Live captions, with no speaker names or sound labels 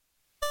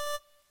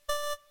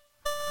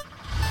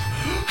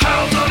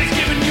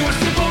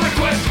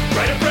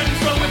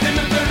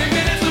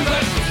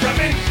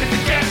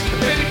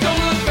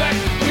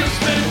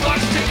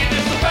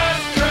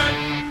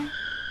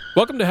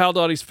Welcome to Hal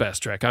Dottie's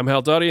Fast Track. I'm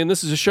Hal Dottie, and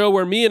this is a show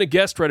where me and a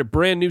guest write a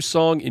brand new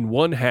song in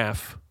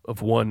 1/2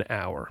 of 1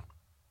 hour.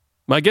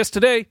 My guest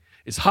today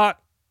is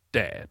Hot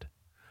Dad.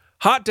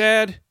 Hot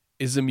Dad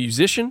is a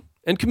musician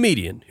and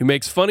comedian who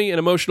makes funny and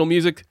emotional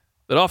music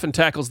that often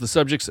tackles the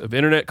subjects of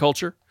internet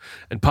culture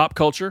and pop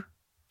culture.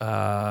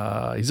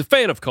 He's a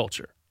fan of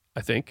culture,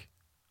 I think,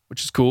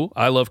 which is cool.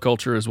 I love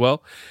culture as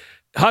well.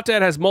 Hot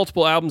Dad has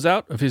multiple albums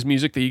out of his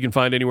music that you can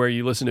find anywhere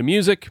you listen to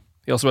music.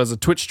 He also has a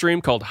Twitch stream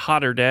called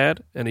Hotter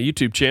Dad and a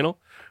YouTube channel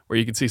where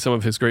you can see some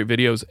of his great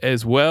videos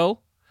as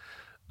well.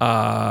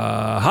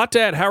 Hot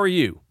Dad, how are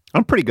you?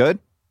 I'm pretty good.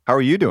 How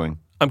are you doing?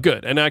 I'm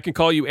good. And I can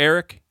call you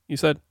Eric, you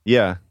said?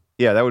 Yeah,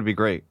 that would be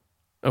great.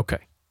 Okay.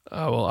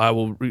 I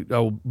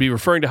will be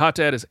referring to Hot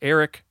Dad as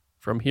Eric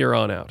from here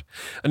on out.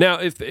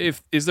 Now,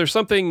 if is there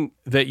something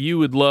that you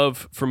would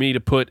love for me to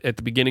put at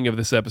the beginning of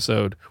this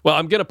episode? Well,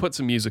 I'm going to put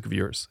some music of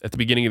yours at the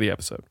beginning of the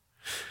episode.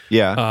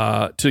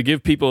 Yeah. To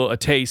give people a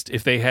taste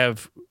if they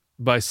have,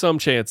 by some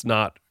chance,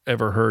 not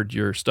ever heard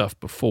your stuff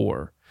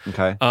before.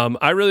 Okay.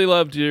 I really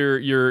loved your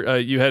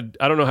you had,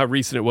 I don't know how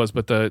recent it was,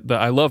 but the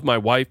I Love My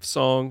Wife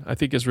song I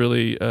think is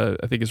really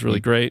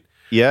great.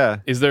 Yeah.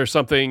 Is there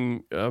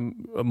something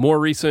more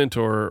recent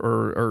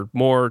or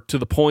more to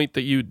the point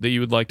that you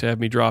would like to have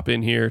me drop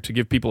in here to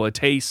give people a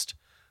taste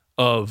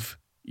of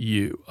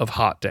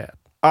Hot Dad?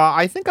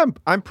 I think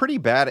I'm pretty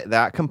bad at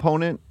that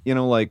component,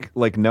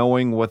 like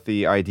knowing what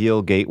the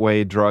ideal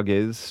gateway drug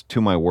is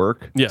to my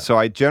work. Yeah. So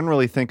I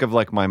generally think of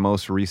like my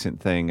most recent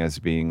thing as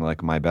being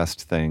like my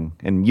best thing.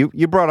 And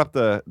you brought up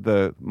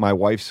the My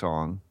Wife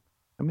song.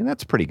 I mean,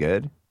 that's pretty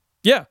good.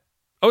 Yeah.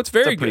 Oh, it's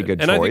very pretty good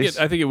and choice.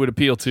 I think it would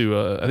appeal to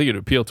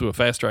a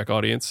Fast Track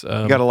audience.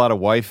 You got a lot of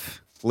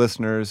wife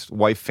listeners,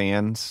 wife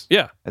fans,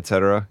 yeah,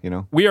 etc.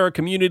 We are a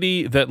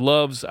community that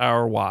loves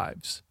our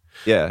wives.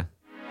 Yeah.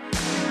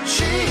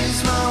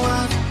 She's my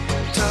wife,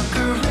 tuck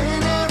her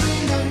in every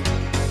night.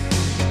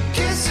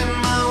 Kissing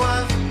my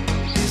wife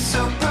is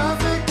so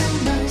perfect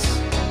and nice.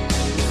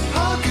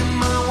 Hugging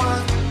my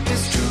wife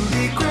is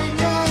truly great,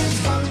 yeah, it's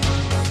fun.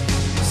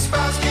 A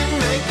spouse can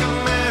make a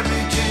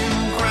marriage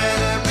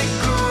incredibly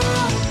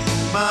cool.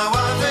 My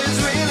wife has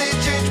really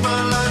changed my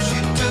life. She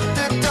took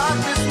the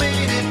darkness,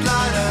 made it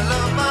light. I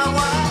love my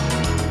wife.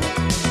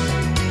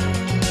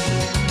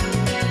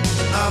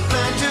 I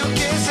plan to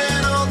kiss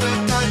and all the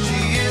time.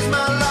 She is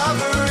my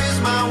lover, is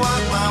my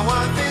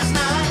wife is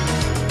nice.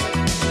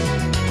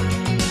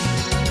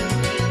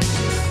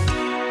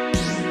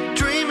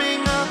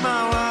 Dreaming of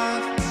my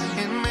wife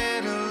in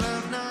middle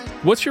of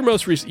night. What's your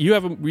most recent? You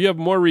have a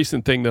more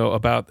recent thing though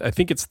about. I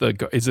think it's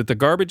is it the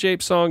Garbage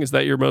Ape song? Is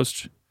that your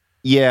most?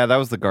 Yeah, that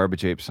was the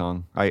Garbage Ape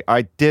song.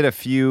 I did a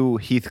few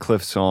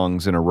Heathcliff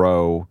songs in a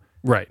row.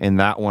 Right. And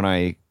that one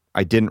I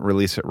didn't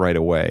release it right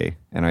away,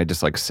 and I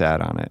just like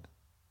sat on it.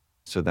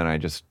 So then I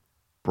just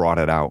brought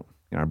it out.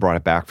 I brought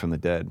it back from the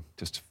dead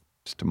just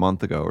a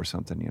month ago or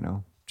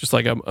something, Just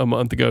like a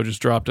month ago,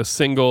 just dropped a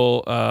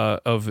single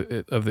of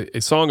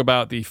a song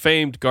about the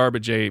famed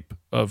Garbage Ape,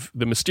 of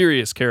the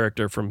mysterious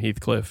character from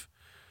Heathcliff.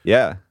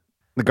 Yeah.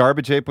 The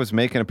Garbage Ape was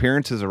making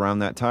appearances around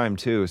that time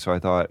too. So I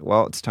thought,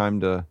 well, it's time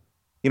to,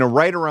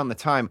 right around the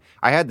time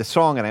I had the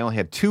song and I only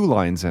had 2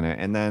 lines in it.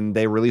 And then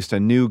they released a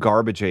new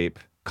Garbage Ape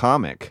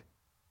comic.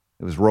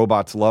 It was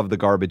Robots Love the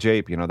Garbage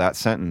Ape, that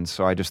sentence.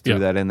 So I just threw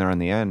that in there in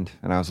the end.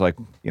 And I was like,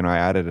 I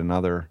added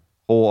another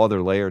whole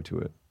other layer to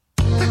it.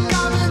 The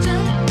garbage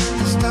ape,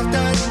 the stuff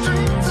that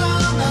dreams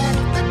are made.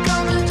 The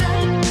garbage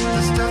ape,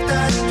 the stuff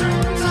that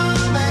dreams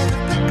are made.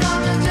 The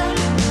garbage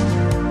ape,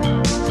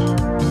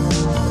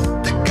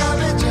 the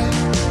garbage ape,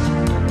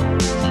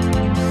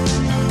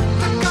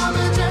 the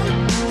garbage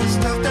ape, the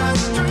stuff that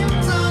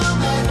dreams are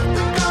made.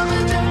 The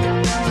garbage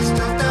ape, the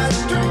stuff that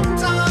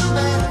dreams are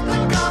made. The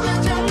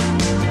garbage ape,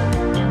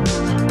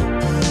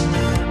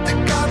 the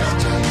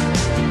garbage ape,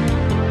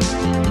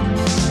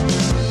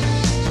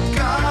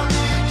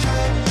 garbage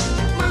ape.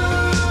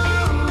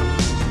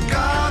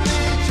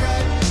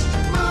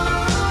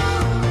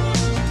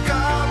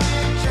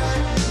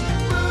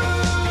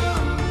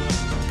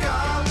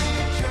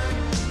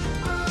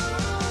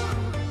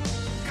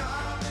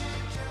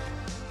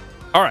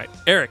 All right,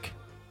 Eric,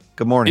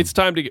 Good morning. it's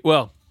time to get,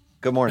 well,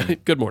 Good morning.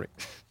 good morning.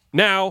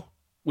 Now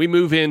we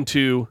move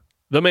into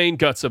the main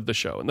guts of the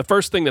show. And the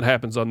first thing that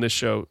happens on this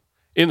show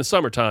in the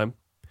summertime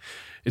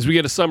is we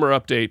get a summer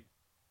update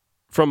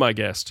from my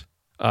guest.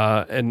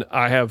 And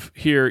I have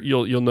here,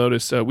 you'll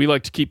notice, we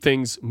like to keep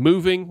things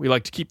moving. We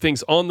like to keep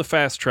things on the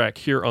fast track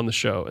here on the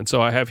show. And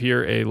so I have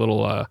here a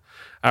little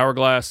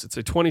hourglass. It's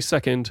a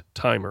 20-second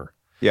timer.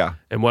 Yeah.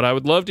 And what I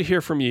would love to hear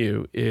from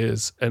you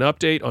is an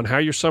update on how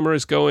your summer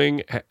is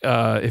going,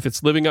 if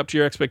it's living up to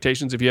your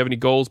expectations, if you have any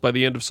goals by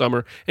the end of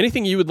summer,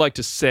 anything you would like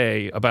to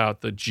say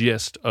about the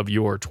gist of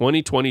your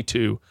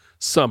 2022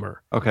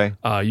 summer. Okay.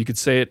 You could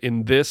say it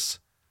in this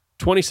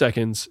 20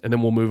 seconds, and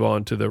then we'll move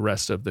on to the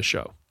rest of the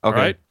show. All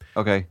Okay. right?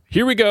 Okay.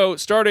 Here we go,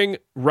 starting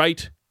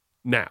right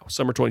now,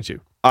 summer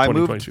 22. I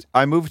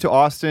 2022? moved to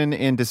Austin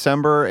in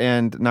December,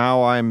 and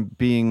now I'm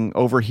being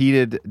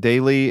overheated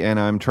daily, and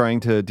I'm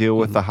trying to deal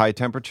with the high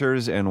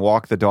temperatures and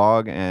walk the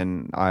dog,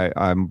 and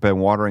I've been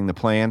watering the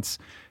plants,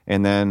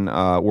 and then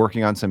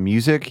working on some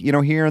music,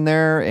 here and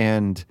there,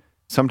 and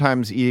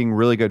sometimes eating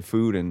really good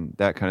food and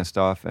that kind of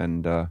stuff,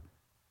 and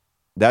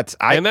that's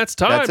time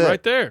it.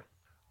 right there.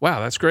 Wow,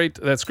 that's great.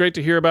 That's great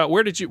to hear about.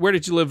 Where did you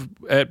live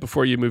at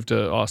before you moved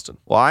to Austin?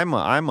 Well,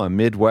 I'm a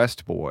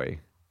Midwest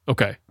boy.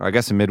 Okay. Or I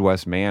guess a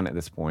Midwest man at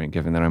this point,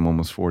 given that I'm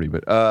almost 40.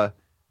 But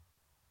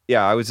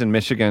yeah, I was in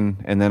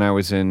Michigan, and then I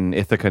was in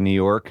Ithaca, New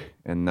York,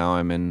 and now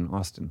I'm in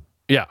Austin.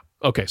 Yeah.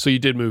 Okay. So you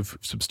did move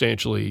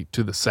substantially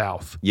to the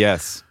south.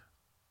 Yes,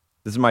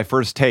 this is my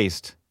first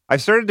taste. I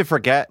started to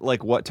forget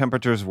like what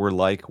temperatures were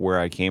like where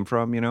I came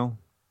from.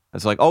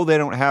 It's like, oh, they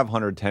don't have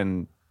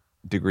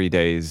 110-degree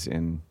days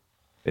in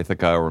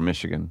Ithaca or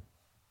Michigan.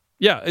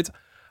 Yeah,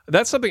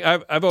 that's something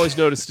I've always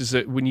noticed is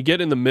that when you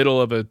get in the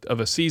middle of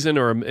a season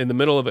or in the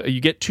middle of you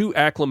get too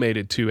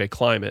acclimated to a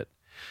climate.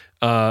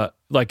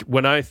 Like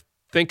when I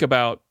think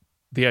about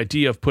the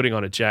idea of putting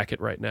on a jacket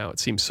right now, it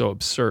seems so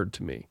absurd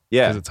to me.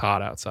 Yeah, because it's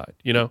hot outside.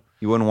 You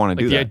wouldn't want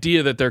to do the that.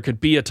 idea that there could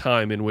be a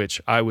time in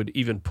which I would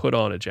even put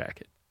on a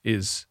jacket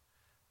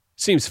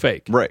seems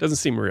fake. Right, doesn't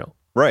seem real.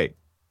 Right,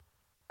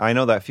 I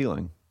know that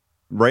feeling.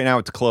 Right now,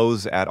 it's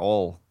clothes at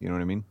all. You know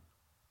what I mean?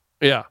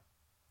 Yeah.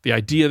 The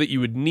idea that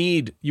you would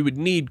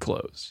need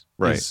clothes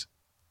is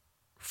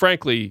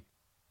frankly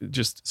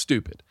just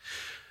stupid.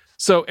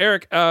 So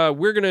Eric,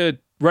 we're going to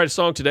write a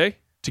song today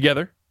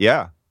together.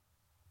 Yeah.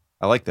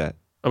 I like that.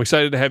 I'm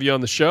excited to have you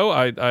on the show.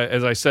 I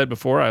as I said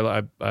before,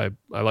 I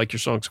like your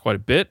songs quite a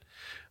bit.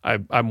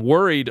 I'm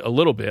worried a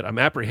little bit. I'm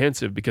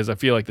apprehensive because I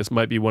feel like this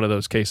might be one of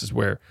those cases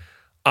where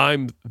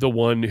I'm the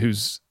one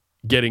who's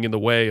getting in the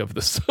way of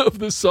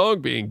the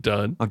song being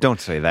done. Oh, don't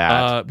say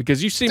that.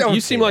 Because you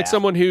seem like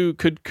someone who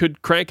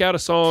could crank out a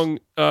song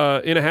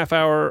in a half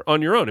hour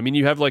on your own. I mean,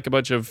 you have like a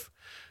bunch of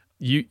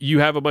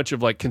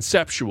like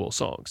conceptual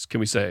songs. Can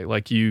we say,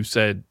 like you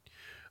said,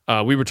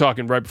 we were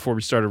talking right before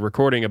we started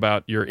recording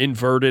about your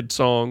inverted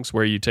songs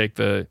where you take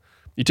the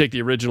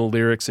original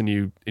lyrics and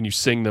you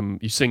sing them.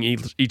 You sing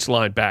each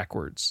line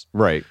backwards.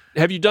 Right.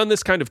 Have you done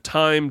this kind of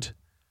timed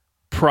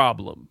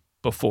problem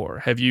before?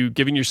 Have you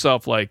given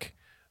yourself like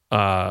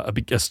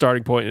a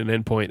starting point and an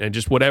end point, and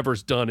just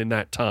whatever's done in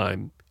that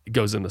time it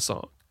goes in the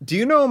song? Do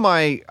you know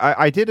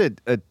I did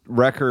a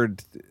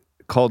record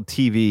called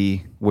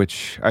TV,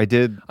 which I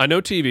did. I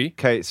know TV.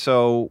 Okay,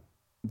 so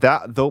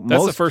that's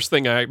the first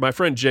thing my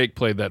friend Jake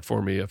played that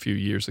for me a few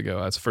years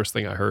ago. That's the first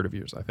thing I heard of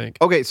yours, I think.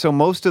 Okay, so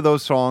most of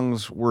those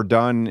songs were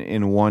done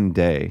in one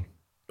day.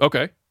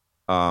 Okay.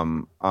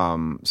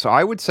 So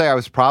I would say I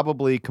was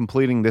probably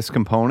completing this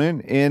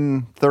component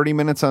in 30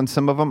 minutes on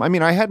some of them. I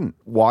mean, I hadn't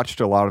watched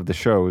a lot of the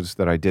shows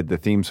that I did the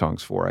theme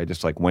songs for. I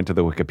just like went to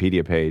the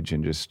Wikipedia page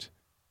and just,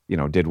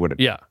 did what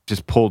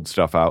just pulled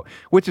stuff out,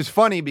 which is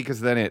funny because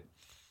then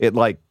it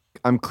like,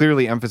 I'm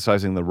clearly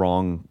emphasizing the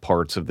wrong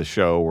parts of the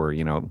show or,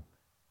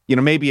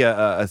 maybe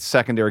a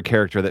secondary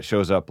character that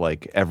shows up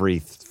like every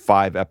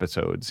 5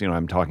 episodes,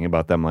 I'm talking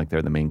about them like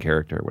they're the main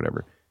character or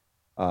whatever.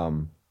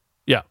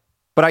 Yeah.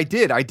 But I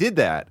did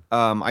that.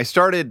 I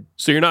started.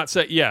 So you're not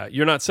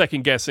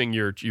second guessing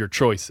your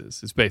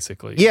choices. It's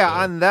basically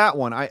on that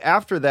one.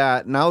 After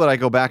that, now that I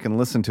go back and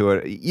listen to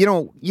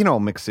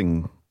it,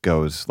 mixing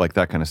goes like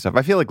that kind of stuff.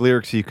 I feel like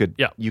lyrics you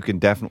can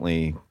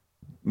definitely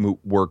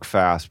work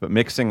fast, but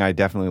mixing I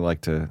definitely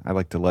like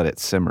to let it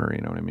simmer.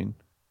 You know what I mean?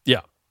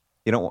 Yeah.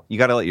 You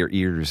got to let your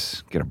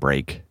ears get a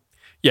break.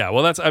 Yeah,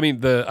 well, I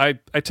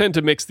tend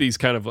to mix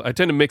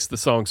the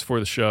songs for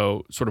the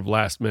show sort of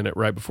last minute,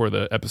 right before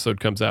the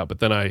episode comes out. But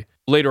then I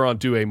later on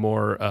do a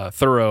more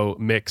thorough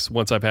mix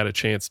once I've had a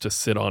chance to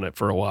sit on it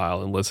for a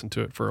while and listen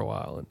to it for a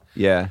while.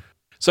 Yeah.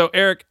 So,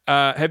 Eric,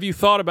 have you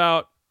thought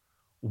about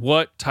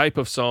what type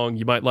of song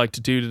you might like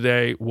to do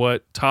today?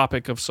 What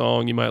topic of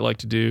song you might like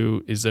to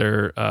do? Is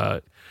there?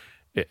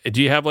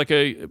 Do you have like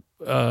a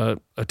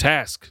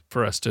task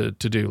for us to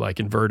do,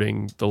 like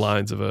inverting the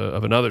lines of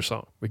another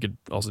song? We could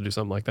also do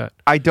something like that.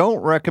 I don't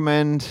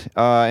recommend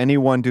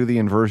anyone do the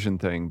inversion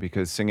thing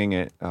because singing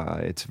it,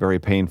 it's very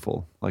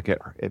painful. Like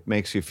it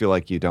makes you feel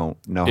like you don't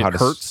know how to. It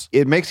hurts.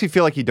 It makes you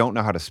feel like you don't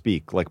know how to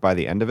speak. Like by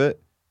the end of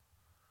it,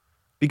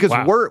 because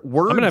words. I'm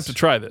gonna have to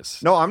try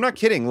this. No, I'm not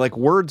kidding. Like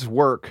words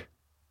work.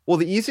 Well,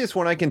 the easiest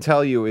one I can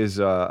tell you is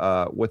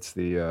what's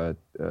the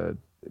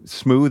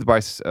 "Smooth"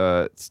 by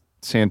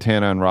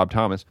Santana and Rob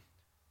Thomas.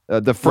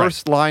 The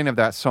first line of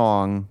that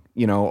song,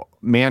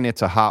 man,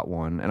 it's a hot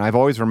one. And I've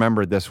always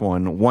remembered this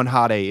one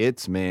hot A,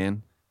 it's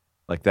man,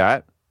 like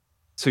that.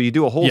 So you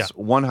do a whole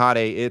one hot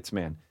A, it's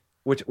man,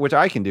 which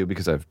I can do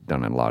because I've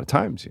done it a lot of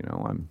times.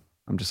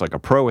 I'm just like a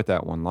pro at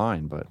that one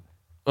line, but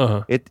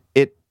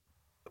it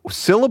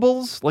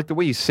syllables, like the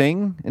way you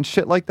sing and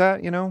shit like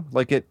that,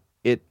 like it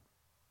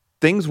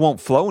things won't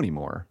flow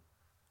anymore.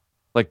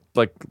 Like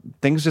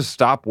things just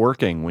stop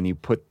working when you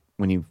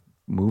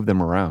move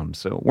them around.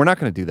 So we're not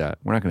going to do that.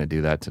 We're not going to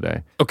do that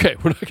today. Okay,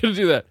 we're not going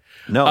to do that.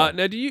 No.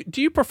 Now, do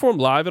you perform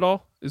live at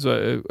all? Is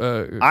a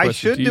I question.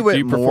 should do do it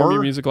you perform more.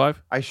 your music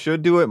live? I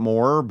should do it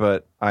more,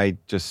 but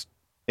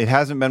it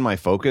hasn't been my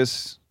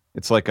focus.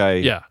 It's like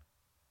Yeah.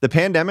 the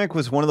pandemic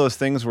was one of those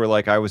things where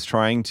like I was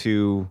trying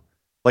to,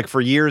 like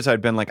for years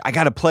I'd been like, I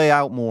got to play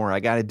out more.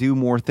 I got to do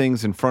more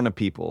things in front of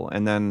people.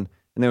 And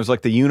there was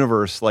like the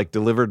universe like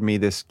delivered me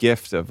this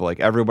gift of like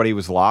everybody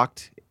was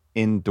locked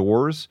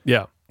indoors.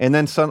 Yeah. And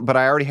then but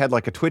I already had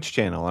like a Twitch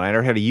channel and I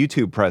already had a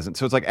YouTube presence.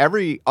 So it's like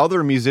every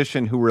other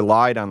musician who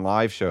relied on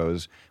live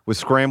shows was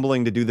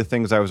scrambling to do the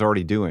things I was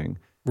already doing.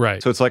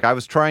 Right. So it's like I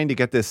was trying to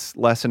get this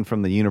lesson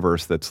from the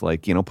universe that's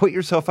like, put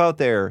yourself out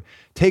there,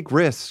 take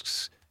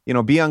risks,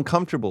 be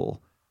uncomfortable.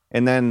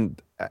 And then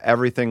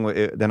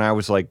then I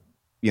was like,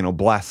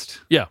 blessed.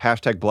 Yeah.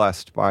 #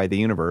 blessed by the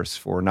universe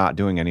for not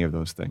doing any of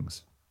those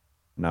things,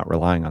 not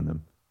relying on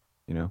them,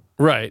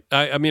 Right.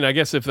 I mean, I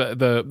guess if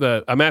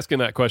the I'm asking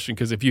that question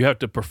because if you have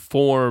to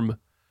perform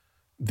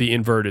the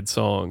inverted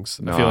songs,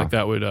 I feel like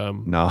that would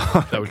No.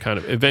 that would kind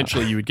of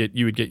eventually you would get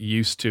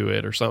used to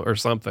it or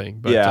something.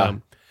 But Yeah.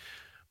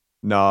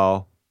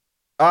 No.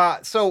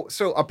 So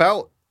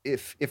about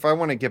if I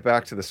want to get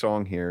back to the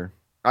song here,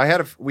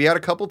 we had a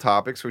couple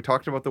topics. We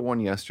talked about the one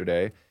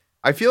yesterday.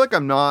 I feel like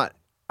I'm not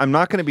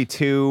going to be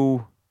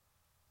too.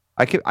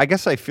 I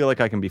guess I feel like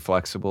I can be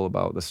flexible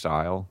about the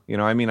style.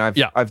 I mean,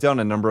 I've done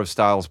a number of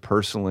styles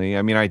personally.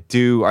 I mean, I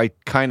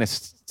kind of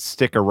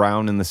stick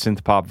around in the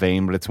synth pop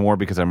vein, but it's more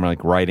because I'm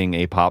like writing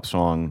a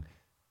pop-y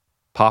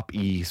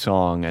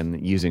song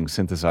and using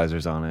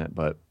synthesizers on it.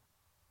 But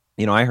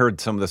I heard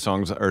some of the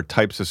songs or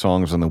types of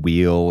songs on the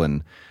wheel,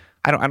 and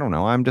I don't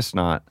know. I'm just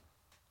not.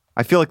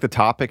 I feel like the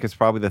topic is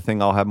probably the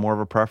thing I'll have more of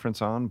a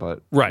preference on,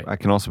 but Right. I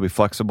can also be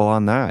flexible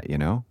on that.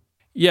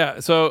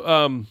 Yeah.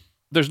 So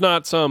there's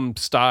not some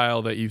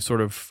style that you've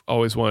sort of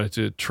always wanted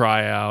to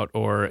try out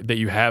or that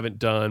you haven't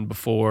done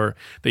before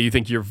that you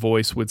think your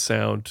voice would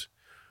sound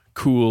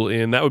cool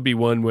in. That would be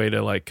one way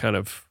to like kind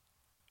of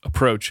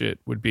approach it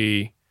would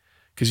be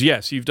because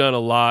yes, you've done a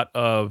lot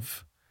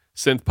of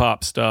synth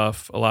pop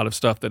stuff, a lot of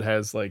stuff that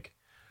has like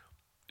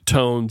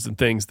tones and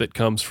things that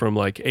comes from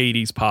like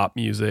 80s pop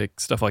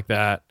music, stuff like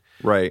that.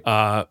 Right.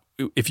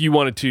 If you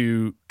wanted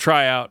to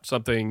try out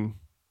something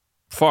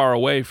far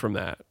away from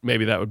that,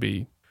 maybe that would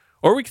be,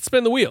 or we could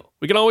spin the wheel.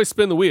 We can always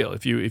spin the wheel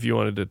if you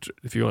wanted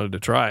to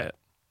try it.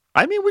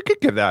 I mean, we could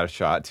give that a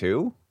shot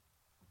too.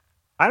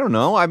 I don't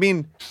know. I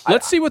mean,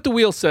 Let's see what the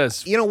wheel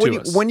says.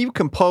 when you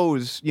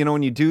compose,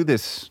 when you do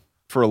this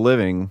for a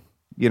living,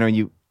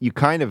 you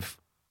kind of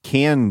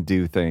can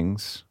do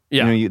things.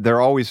 Yeah.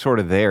 They're always sort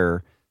of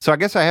there. So I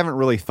guess I haven't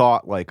really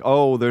thought like,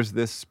 oh, there's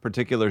this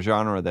particular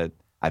genre that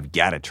I've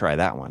got to try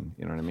that one.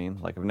 You know what I mean?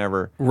 Like I've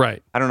never.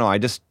 Right. I don't know. I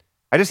just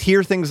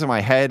hear things in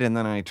my head and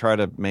then I try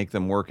to make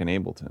them work in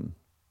Ableton.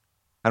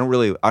 I don't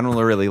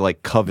really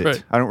like covet.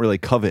 Right. I don't really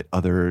covet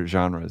other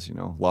genres,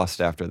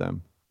 lust after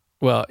them.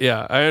 Well,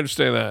 yeah, I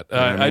understand that. You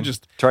know what I I mean?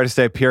 just Try to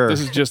stay pure.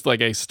 this is just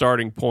like a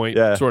starting point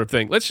Yeah. sort of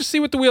thing. Let's just see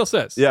what the wheel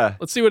says. Yeah.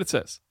 Let's see what it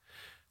says.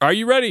 Are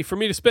you ready for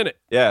me to spin it?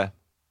 Yeah.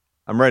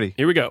 I'm ready.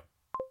 Here we go.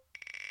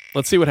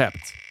 Let's see what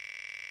happens.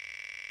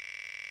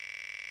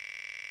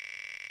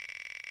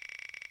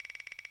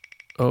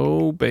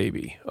 Oh,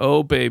 baby.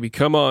 Oh, baby.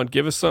 Come on.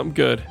 Give us something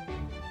good.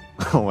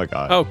 Oh my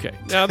God. Okay.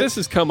 Now, this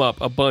has come up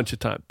a bunch of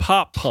times.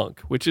 Pop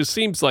punk, which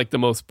seems like the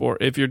most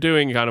if you're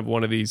doing kind of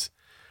one of these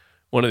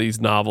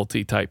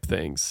novelty type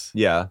things.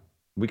 Yeah.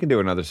 We can do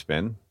another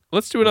spin.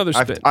 Let's do another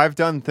spin. I've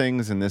done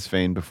things in this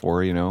vein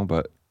before,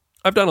 but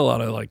I've done a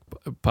lot of like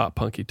pop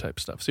punky type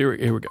stuff. So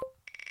here we go.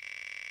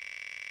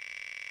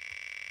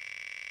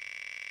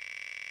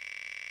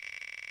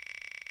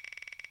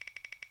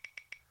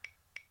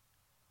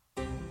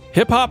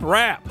 Hip hop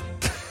rap.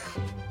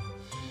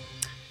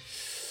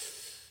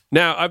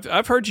 Now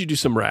I've heard you do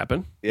some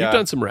rapping. Yeah, You've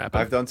done some rapping.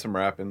 I've done some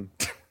rapping.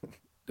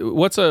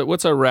 What's a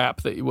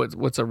rap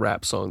what's a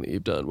rap song that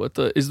you've done?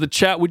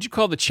 Would you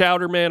call the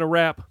Chowder Man a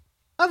rap?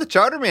 Oh, the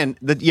Chowder Man.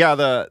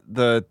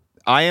 The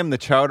I Am the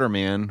Chowder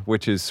Man,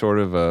 which is sort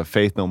of a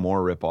Faith No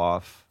More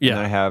ripoff. Yeah. And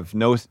I have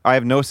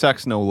No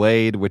Sex No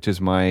Laid, which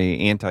is my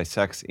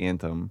anti-sex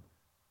anthem.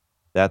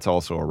 That's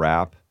also a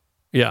rap.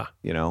 Yeah.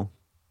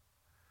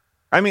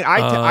 I mean,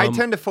 I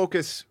tend to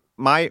focus.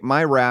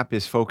 My rap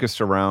is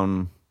focused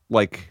around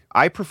like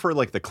I prefer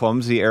like the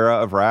clumsy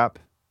era of rap,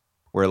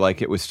 where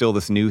like it was still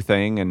this new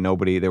thing and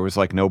there was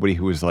like nobody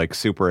who was like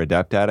super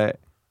adept at it.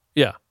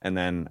 Yeah. And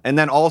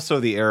then also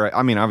the era.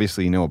 I mean,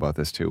 obviously you know about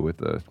this too,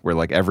 where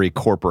like every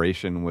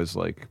corporation was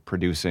like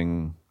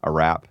producing a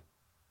rap,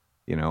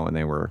 and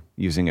they were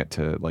using it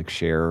to like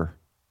share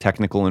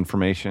technical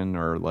information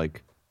or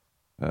like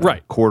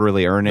right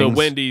quarterly earnings.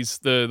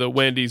 The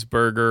Wendy's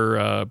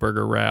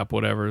burger wrap,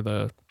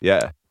 whatever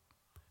Yeah.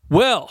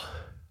 Well,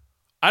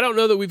 I don't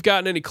know that we've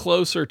gotten any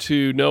closer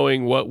to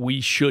knowing what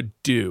we should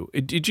do.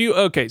 Did you?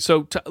 Okay,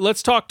 so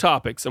let's talk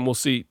topics and we'll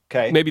see.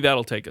 Okay. Maybe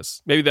that'll take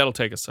us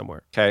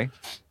somewhere. Okay.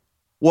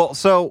 Well,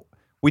 so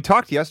we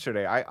talked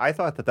yesterday. I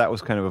thought that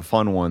was kind of a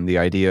fun one, the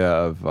idea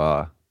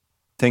of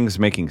things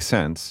making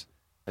sense.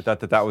 I thought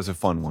that was a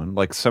fun one.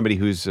 Like somebody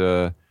who's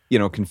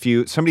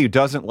confused. Somebody who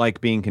doesn't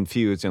like being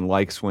confused and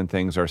likes when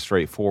things are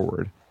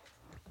straightforward.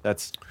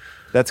 That's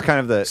kind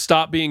of the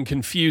Stop being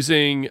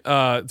confusing.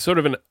 Sort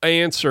of an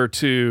answer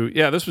to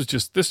this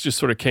just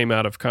sort of came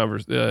out of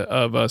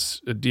of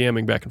us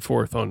DMing back and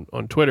forth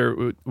on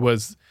Twitter.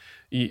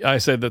 I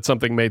said that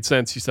something made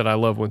sense. You said I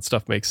love when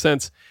stuff makes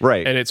sense,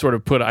 right, and it sort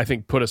of put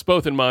us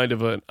both in mind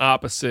of an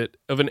opposite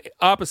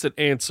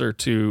answer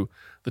to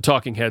the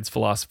Talking Heads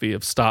philosophy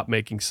of stop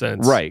making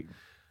sense. Right,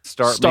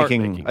 start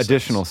making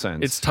additional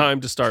sense. It's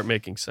time to start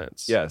making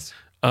sense. Yes.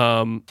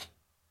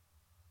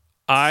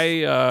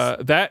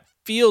 That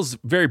feels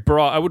very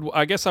broad.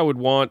 I guess I would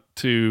want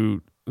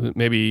to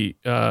maybe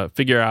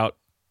figure out,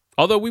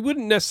 although we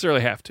wouldn't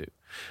necessarily have to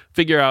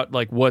figure out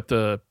like what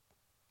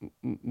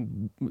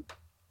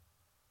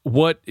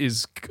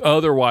is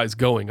otherwise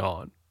going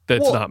on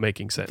that's not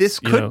making sense. This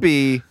could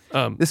be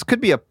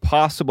a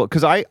possible,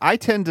 because I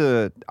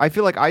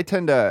feel like I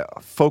tend to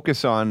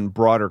focus on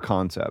broader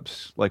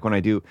concepts. Like when I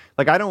do,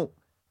 like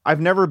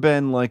I've never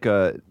been like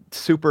a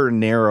super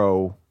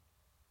narrow.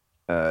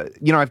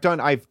 I've done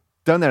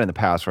that in the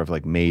past where I've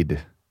like made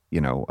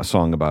a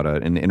song about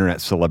an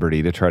internet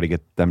celebrity to try to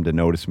get them to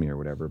notice me or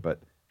whatever.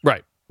 But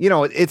right.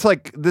 It's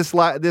like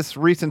this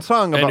recent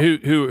song about,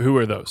 and who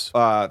are those?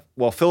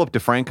 Well, Philip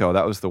DeFranco,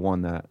 that was the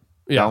one that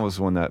was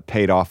the one that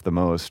paid off the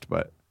most,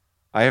 but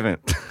I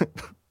haven't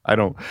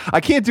I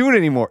can't do it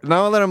anymore.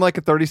 Now that I'm like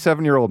a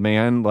 37-year-old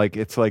man, like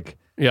it's like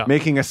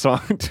making a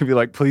song to be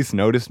like, please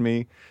notice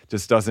me,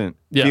 just doesn't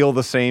feel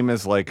the same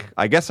as like,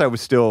 I guess I was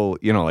still,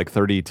 like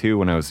 32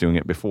 when I was doing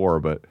it before,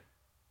 but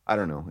I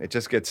don't know. It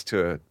just gets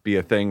to be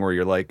a thing where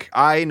you're like,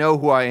 I know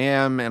who I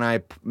am and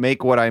I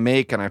make what I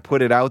make and I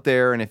put it out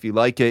there. And if you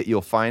like it,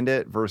 you'll find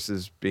it,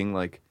 versus being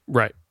like,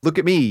 right, look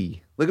at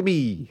me.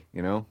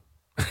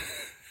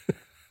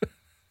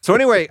 So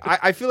anyway,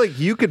 I feel like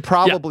you could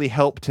probably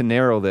help to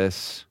narrow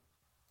this.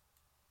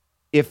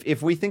 If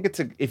you think it's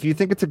a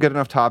good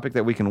enough topic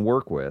that we can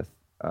work with,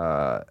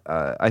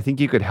 I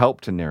think you could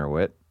help to narrow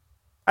it.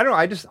 I don't know.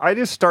 I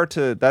just start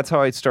to. That's how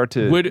I start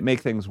to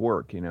make things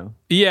work.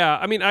 Yeah.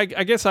 I mean, I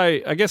guess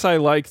I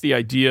like the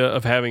idea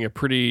of having a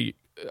pretty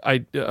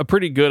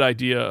good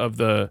idea of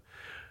the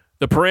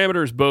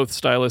parameters, both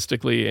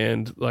stylistically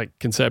and like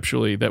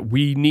conceptually, that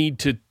we need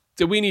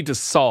to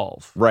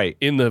solve right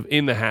in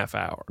the half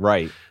hour.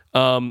 Right.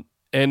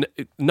 And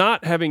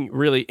not having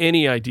really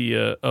any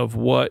idea of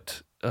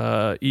what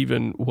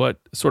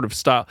sort of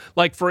style.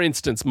 Like for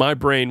instance, my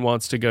brain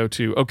wants to go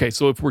to, okay,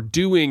 so if we're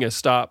doing a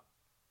stop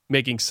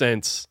making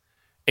sense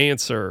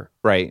answer,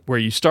 right, where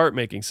you start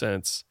making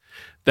sense,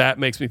 that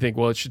makes me think,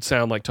 well, it should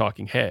sound like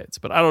Talking Heads.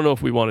 But I don't know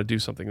if we want to do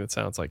something that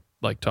sounds like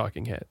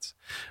Talking Heads.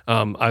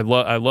 I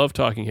love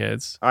Talking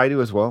Heads. I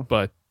do as well.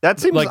 But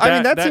that seems like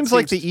that seems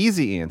like the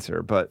easy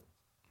answer. But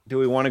do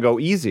we want to go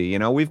easy?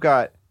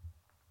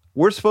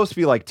 We're supposed to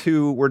be like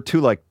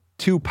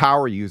two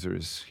power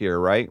users here,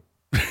 right?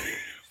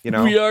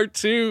 We are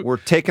two. We're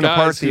taking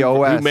apart the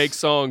OS. Who make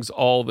songs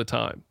all the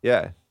time.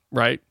 Yeah.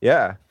 Right.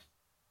 Yeah.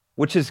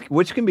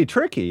 Which can be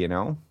tricky,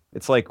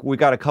 It's like we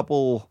got a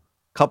couple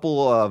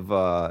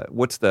of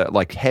what's the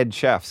like head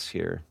chefs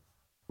here.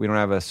 We don't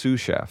have a sous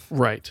chef,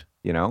 right?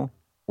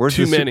 Where's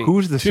too many?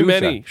 Who's the too sous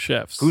many chef?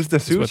 chefs? Who's the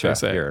sous chef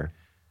here?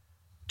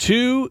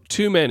 Too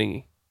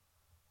many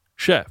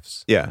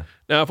chefs. Yeah.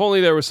 Now, if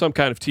only there was some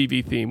kind of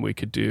TV theme we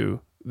could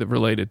do that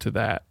related to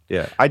that.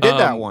 Yeah, I did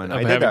that one.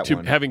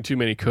 Having too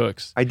many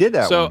cooks. I did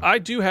that. So one. I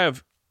do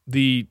have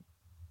the.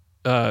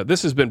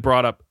 This has been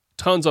brought up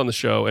tons on the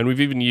show, and we've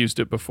even used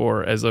it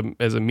before as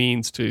a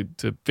means to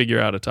figure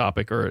out a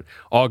topic or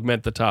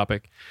augment the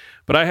topic.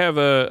 But I have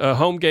a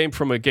home game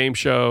from a game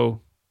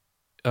show,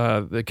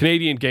 the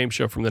Canadian game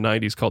show from the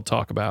 90s called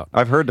Talk About.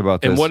 I've heard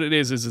about this. And what it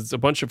is it's a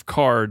bunch of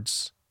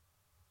cards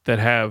that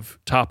have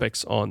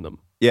topics on them.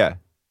 Yeah.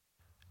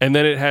 And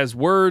then it has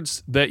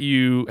words that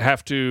you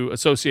have to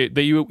associate,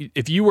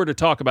 if you were to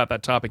talk about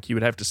that topic, you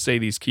would have to say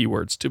these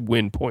keywords to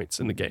win points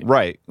in the game.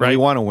 Right. We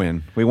want to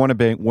win. We want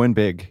to win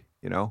big,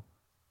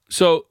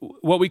 So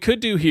what we could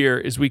do here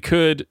is we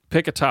could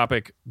pick a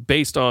topic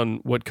based on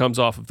what comes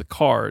off of the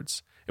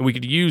cards, and we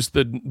could use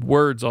the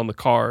words on the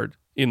card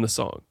in the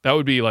song. That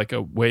would be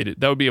a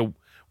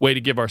way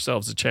to give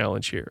ourselves a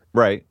challenge here.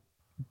 Right.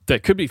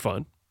 That could be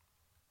fun,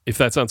 if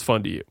that sounds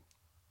fun to you.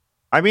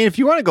 I mean, if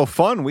you want to go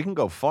fun, we can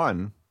go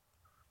fun.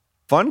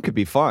 Fun could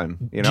be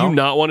fun, Do you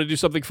not want to do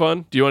something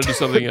fun? Do you want to do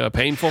something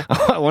painful?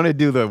 I want to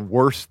do the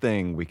worst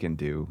thing we can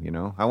do,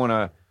 I want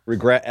to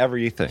regret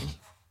everything.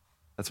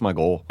 That's my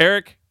goal.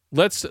 Eric,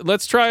 let's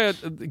try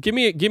give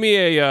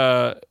me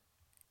a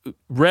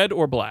red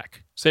or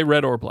black. Say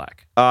red or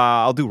black.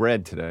 I'll do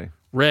red today.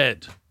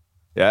 Red.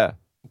 Yeah.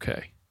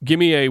 Okay. Give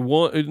me a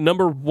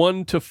number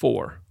 1 to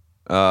 4.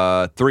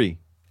 3.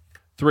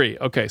 3.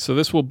 Okay, so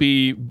this will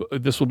be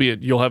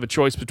you'll have a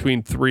choice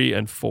between 3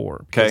 and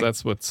 4. Okay.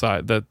 That's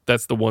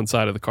that's the one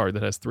side of the card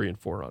that has 3 and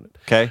 4 on it.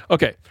 Okay.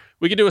 Okay.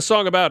 We can do a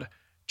song about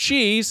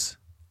cheese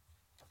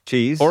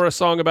or a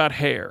song about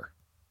hair.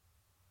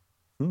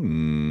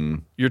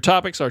 Your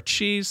topics are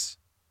cheese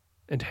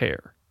and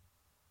hair.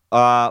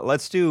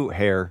 Let's do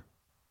hair.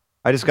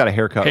 I just got a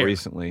haircut Hair.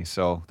 recently,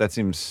 so that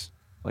seems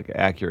like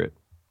accurate.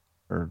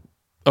 Or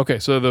Okay,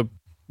 so the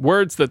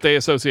words that they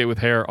associate with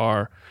hair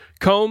are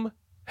comb,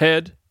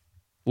 head,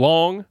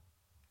 long,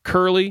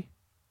 curly,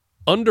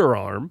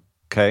 underarm,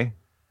 okay,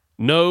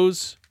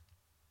 nose,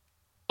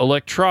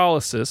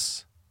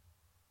 electrolysis,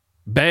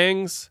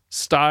 bangs,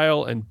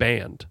 style, and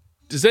band.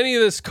 Does any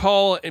of this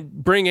call and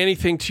bring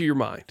anything to your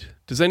mind?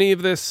 Does any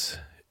of this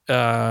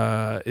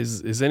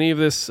is any of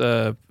this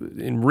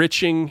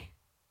enriching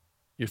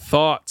your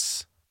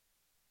thoughts?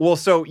 well,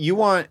 so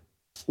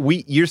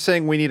you're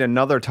saying we need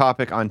another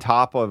topic on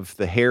top of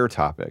the hair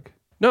topic,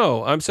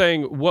 No, I'm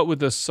saying what would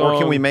the song? or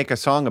can we make a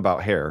song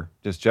about hair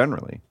just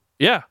generally?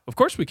 Yeah, of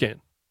course we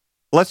can.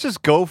 Let's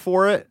just go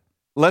for it.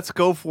 Let's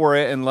go for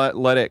it and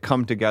let it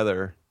come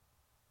together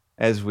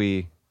as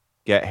we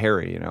get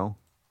hairy.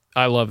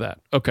 I love that.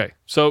 Okay,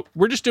 so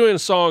we're just doing a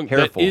song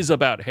Hairful. that is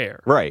about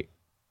hair. Right.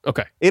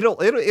 Okay,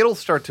 It'll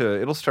start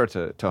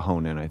to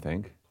hone in, I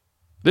think.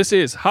 this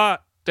is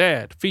Hot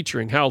Dad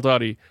featuring Hal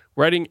Dottie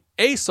writing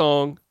a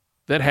song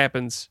that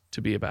happens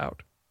to be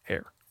about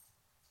hair.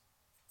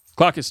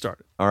 Clock is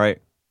started. All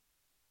right.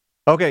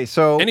 Okay,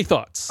 so Any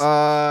thoughts?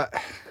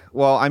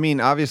 well, I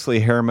mean, obviously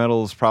hair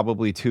metal is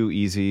probably too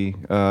easy.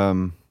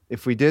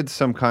 If we did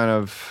some kind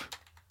of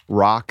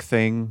rock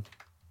thing,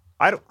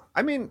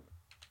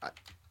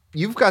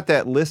 you've got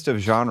that list of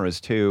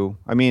genres too.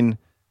 I mean,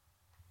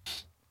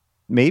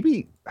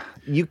 maybe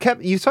you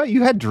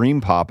had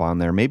dream pop on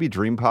there. Maybe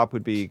dream pop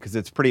would be, because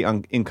it's pretty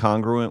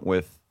incongruent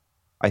with,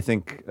 I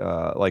think,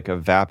 like a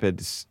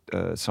vapid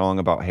song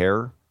about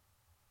hair.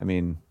 I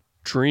mean,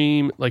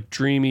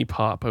 dreamy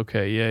pop.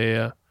 Okay,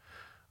 yeah.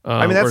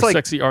 I mean, that's or a like-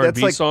 sexy that's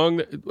R&B like-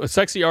 song. A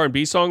sexy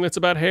R&B song that's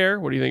about hair.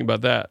 What do you think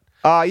about that?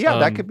 yeah,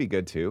 that could be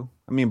good too.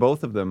 I mean,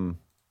 both of them.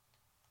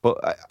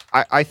 But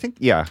I think,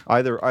 yeah,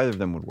 either of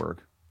them would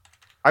work.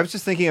 I was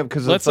just thinking of,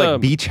 because it's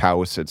like Beach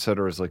House, et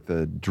cetera, is like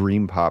the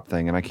dream pop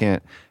thing, and I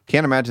can't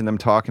imagine them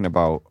talking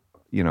about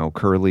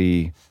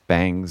curly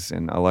bangs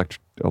and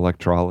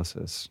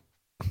electrolysis.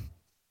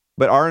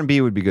 But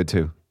R&B would be good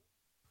too.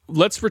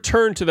 Let's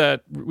return to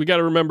that. We got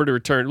to remember to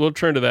return. We'll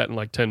return to that in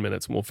like 10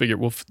 minutes, and we'll figure.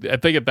 I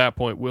think at that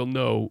point we'll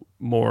know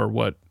more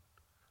what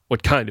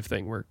kind of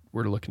thing we're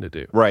looking to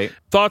do. Right.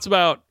 Thoughts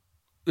about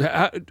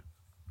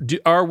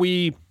are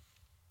we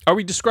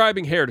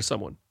describing hair to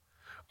someone?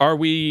 Are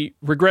we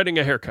regretting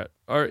a haircut?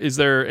 Or is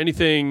there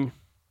anything?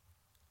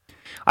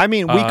 I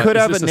mean, we could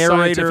have is a this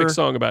narrator. scientific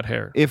song about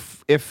hair.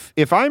 If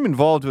I'm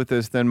involved with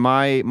this, then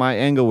my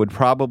angle would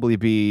probably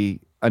be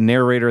a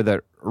narrator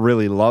that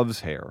really loves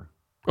hair.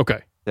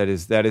 Okay, That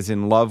is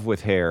in love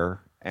with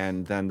hair,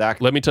 and then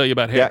that. let me tell you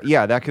about hair.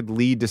 Yeah, that could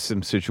lead to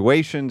some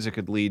situations. It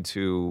could lead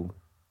to,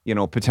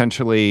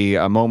 potentially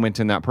a moment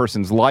in that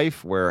person's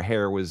life where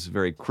hair was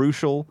very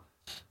crucial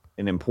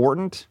and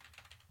important.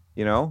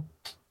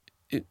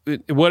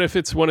 What if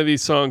it's one of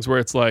these songs where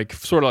it's like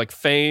sort of like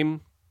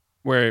Fame,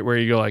 where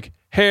you go like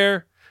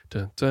hair,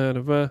 dun, dun,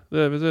 dun, dun,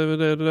 dun, dun,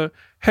 dun, dun,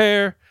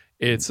 hair,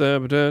 it's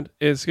hair,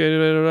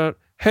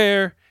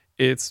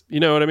 it's you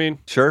know what I mean?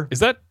 Sure. Is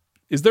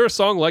there a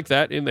song like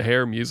that in the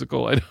Hair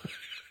musical? I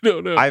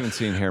don't know. I haven't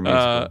seen hair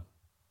musical.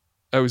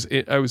 I was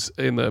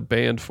in the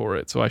band for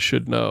it, so I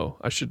should know.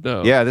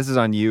 Yeah, this is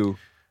on you.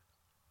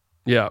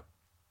 Yeah.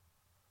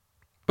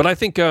 But I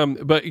think,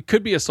 but it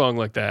could be a song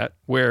like that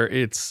where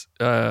it's,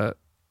 where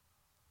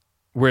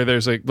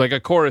there's like a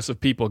chorus of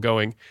people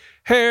going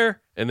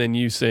hair, and then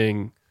you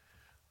sing,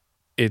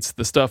 it's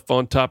the stuff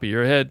on top of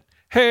your head,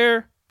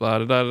 hair, blah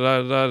da da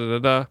da da da da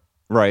da,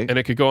 Right. and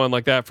it could go on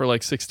like that for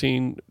like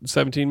 16,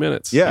 17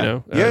 minutes. Yeah.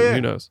 Yeah.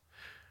 Who knows?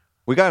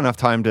 We got enough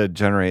time to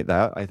generate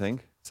that, I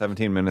think.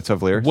 17 minutes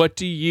of lyrics. What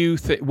do you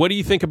think? What do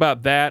you think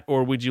about that,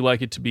 or would you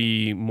like it to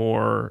be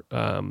more?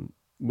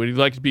 Would you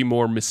like it to be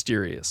more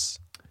mysterious?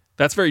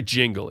 That's very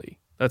jingly.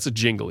 That's a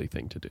jingly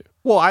thing to do.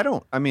 Well, I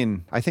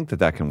think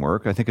that can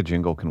work. I think a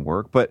jingle can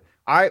work. But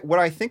what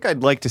I think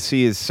I'd like to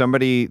see is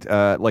somebody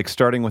like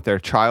starting with their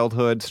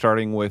childhood,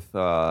 starting with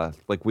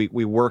like we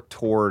work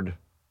toward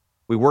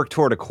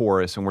a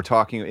chorus, and we're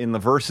talking, and the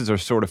verses are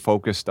sort of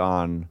focused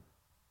on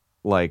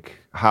like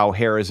how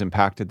hair has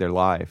impacted their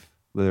life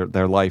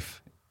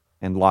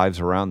and lives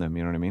around them.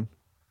 You know what I mean?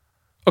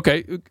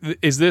 Okay,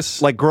 is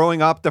this Like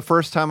growing up, the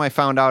first time I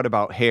found out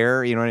about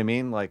hair, you know what I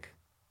mean? Like,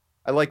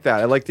 I like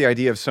that. I like the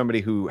idea of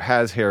somebody who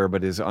has hair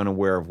but is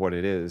unaware of what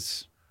it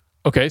is.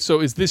 okay? So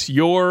is this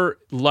your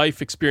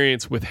life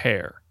experience with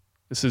hair?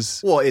 This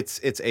is, Well, it's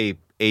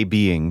a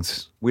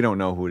beings. We don't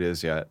know who it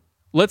is yet.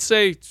 let's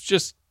say,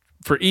 just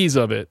for ease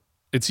of it,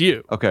 it's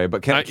you. Okay,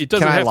 but It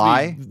doesn't can I have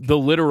lie? to be the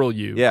literal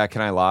you. Yeah,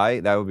 can I lie?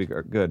 That would be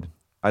good.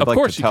 I'd of like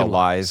course to you tell can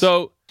lie. lies.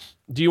 So,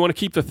 do you want to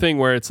keep the thing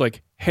where it's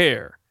like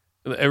hair?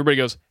 Everybody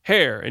goes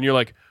hair, and you're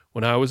like,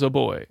 when I was a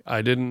boy,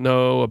 I didn't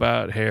know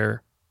about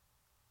hair,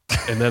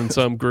 and then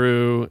some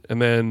grew, and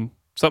then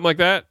something like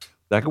that.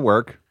 that could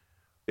work.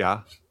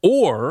 Yeah.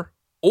 Or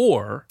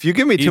If you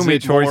give me too Is many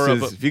it more of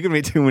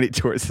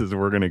choices,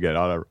 we're gonna get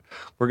out of.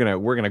 We're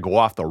gonna go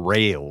off the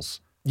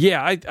rails.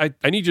 yeah,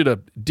 I need you to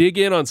dig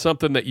in on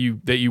something that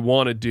you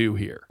want to do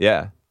here.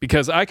 Yeah.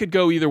 because I could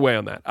go either way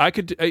on that.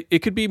 It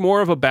could be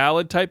more of a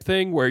ballad type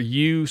thing where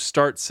you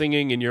start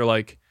singing and you're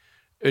like,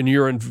 and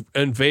you're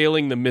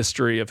unveiling the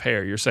mystery of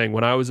hair. You're saying,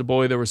 when I was a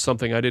boy, there was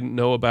something I didn't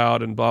know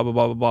about, and blah, blah,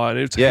 blah, blah, blah. And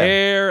it's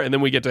hair, and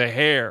then we get to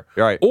hair.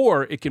 Right.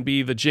 Or it can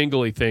be the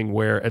jingly thing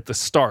where at the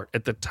start,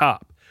 at the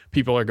top,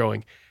 people are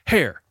going,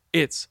 hair,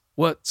 it's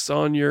what's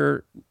on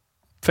your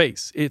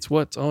face. It's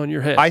what's on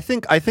your head. I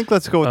think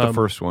let's go with the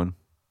first one.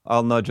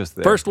 I'll nudge us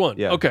there. First one.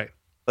 Yeah. Okay.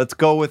 Let's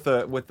go with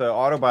the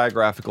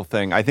autobiographical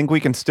thing. I think we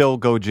can still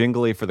go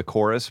jingly for the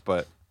chorus,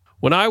 but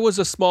When I was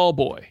a small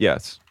boy,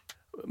 yes.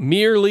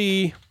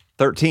 merely,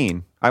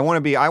 13. I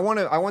want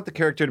the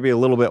character to be a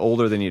little bit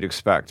older than you'd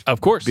expect.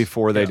 of course,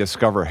 Before they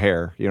discover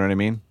hair. You know what I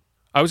mean?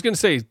 I was going to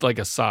say like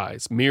a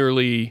size,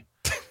 merely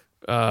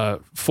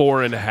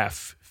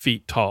 4.5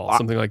 feet tall,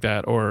 something like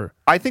that. Or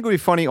I think it would be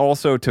funny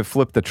also to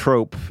flip the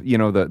trope,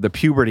 the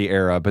puberty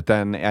era, but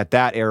then at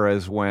that era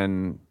is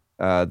when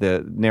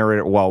the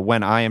narrator,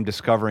 when I am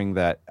discovering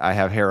that I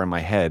have hair in my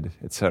head,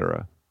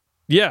 etc.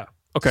 yeah,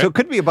 okay. So it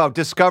could be about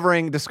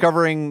discovering,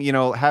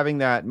 having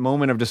that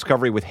moment of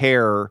discovery with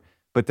hair,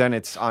 but then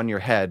it's on your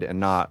head and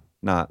not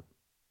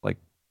like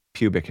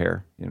pubic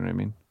hair. You know what I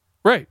mean?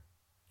 Right.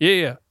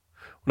 Yeah.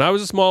 When I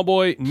was a small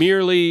boy,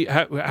 merely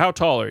how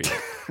tall are you?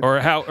 Or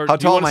how How do you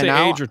tall want to am say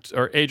I now?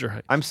 age or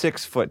height? I'm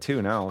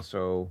 6'2" now,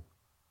 so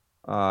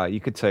you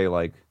could say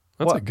like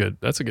That's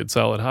a good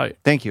solid height.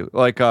 Thank you.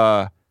 Like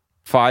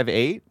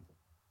 5'8".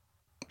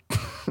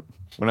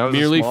 When I was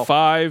Merely a small,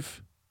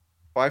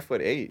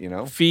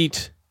 5'8",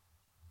 feet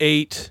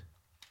 8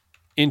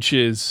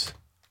 inches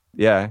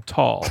Yeah,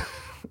 tall.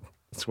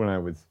 that's when I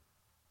was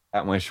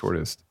at my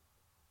shortest.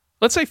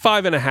 Let's say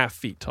 5.5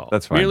 feet tall.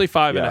 That's fine. Merely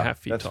 5.5 Yeah,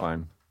 feet that's tall.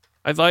 fine.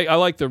 I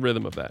like the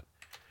rhythm of that.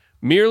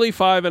 Merely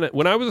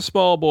when I was a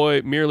small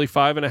boy, merely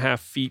 5.5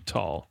 feet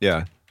tall.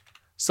 Yeah.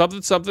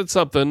 Something,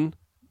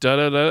 da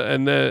da da,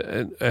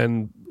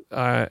 and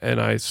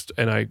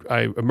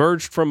I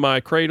emerged from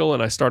my cradle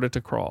and I started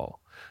to crawl.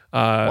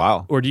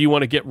 Wow. Or do you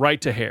want to get right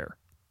to hair?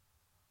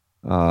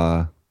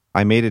 I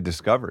made a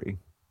discovery.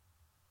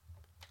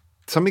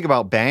 Something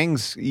about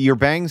bangs. Your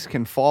bangs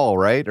can fall,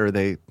 right? Or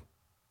they?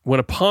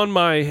 When upon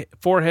my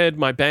forehead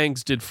my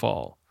bangs did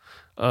fall.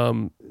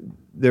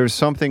 There's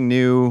something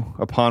new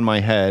upon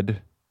my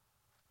head.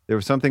 There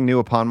was something new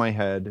upon my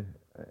head,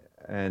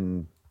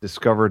 and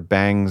discovered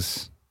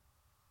bangs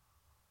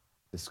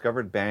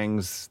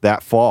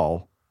that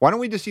fall. Why don't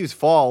we just use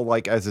fall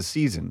like as a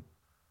season?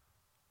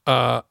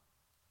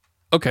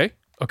 Okay.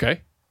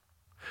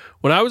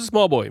 When I was a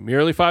small boy,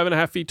 merely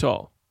 5.5 feet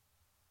tall,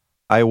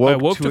 I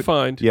woke to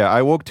find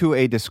I woke to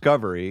a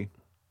discovery.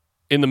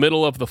 in the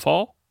middle of the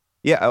fall.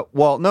 Yeah.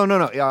 Well, no.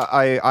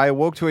 I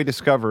awoke to a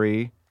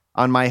discovery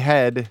on my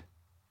head.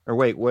 Or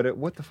wait,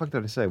 what the fuck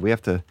did I say? We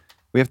have to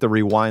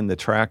rewind the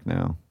track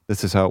now.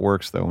 This is how it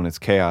works, though, when it's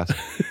chaos.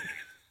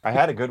 I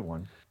had a good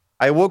one.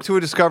 I woke to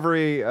a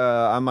discovery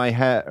on my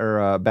head,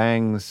 or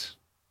bangs.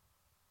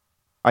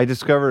 I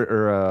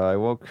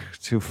woke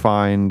to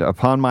find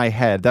upon my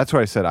head. That's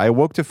what I said. I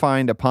woke to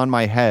find upon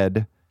my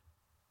head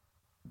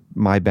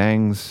my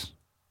bangs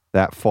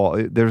that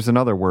fall. There's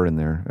another word in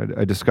there.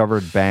 I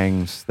discovered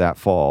bangs that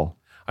fall.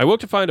 I woke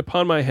to find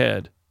upon my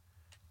head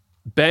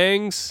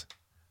bangs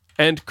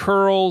and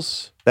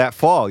curls That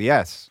fall,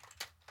 yes.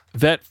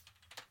 that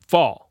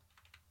fall.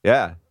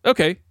 Yeah.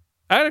 Okay,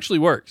 that actually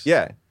works.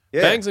 Yeah.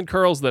 Yeah. Bangs and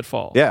curls that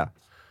fall. Yeah.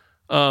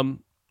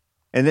 Um,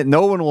 And that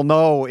no one will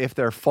know if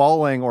they're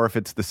falling or if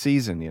it's the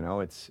season,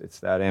 It's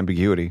that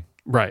ambiguity,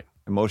 right.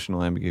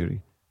 emotional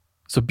ambiguity.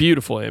 It's a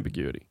beautiful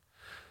ambiguity.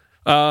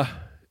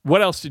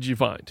 What else did you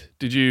find?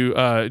 Did you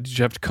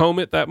have to comb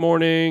it that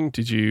morning?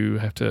 Did you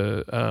have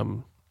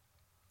to,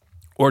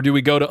 or do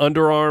we go to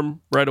underarm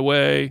right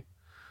away?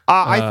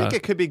 I think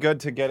it could be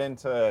good to get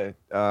into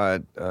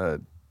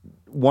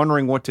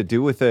wondering what to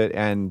do with it,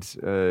 and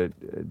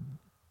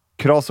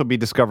could also be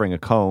discovering a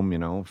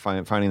comb.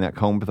 Finding that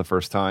comb for the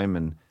first time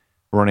and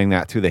running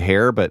that through the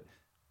hair. But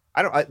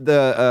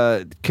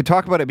could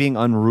talk about it being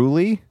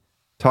unruly.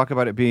 Talk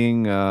about it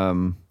being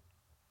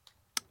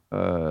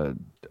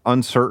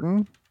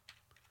uncertain.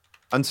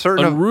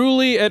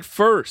 Unruly at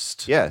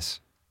first. Yes.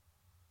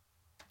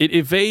 It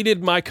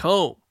evaded my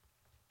comb.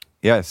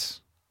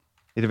 Yes.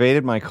 It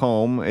evaded my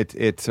comb.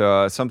 It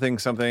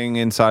something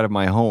inside of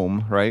my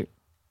home, right?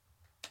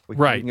 We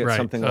can get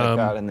something like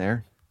that in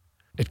there.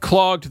 It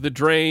clogged the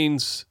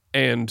drains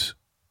and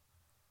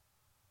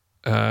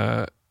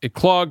it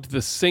clogged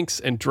the sinks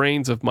and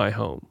drains of my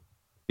home.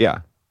 Yeah.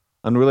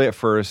 Unruly at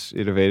first,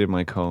 it evaded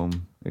my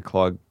comb. It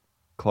clogged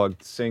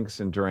sinks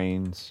and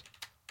drains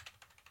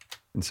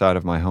inside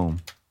of my home.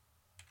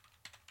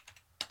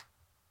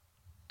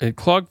 It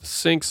clogged the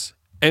sinks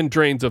and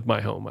drains of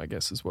my home, I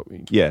guess is what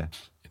we... Yeah.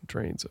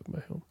 Drains of my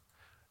home.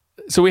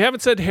 So we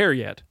haven't said hair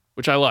yet,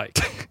 which I like.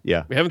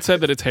 Yeah. We haven't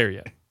said that it's hair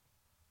yet.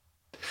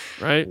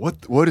 Right?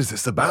 What is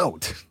this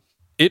about?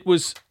 It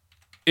was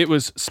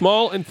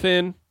small and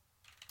thin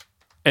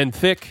and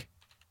thick.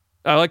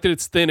 I like that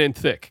it's thin and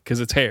thick because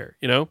it's hair,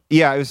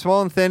 Yeah, it was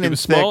small and thin It and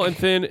was thick. small and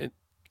thin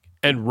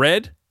and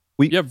red.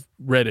 You have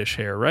reddish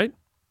hair, right?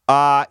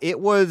 It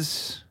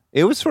was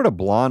sort of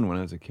blonde when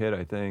I was a kid,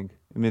 I think.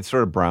 I mean, it's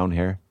sort of brown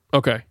hair.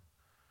 Okay.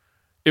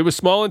 It was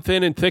small and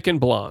thin and thick and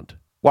blonde.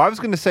 Well, I was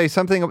going to say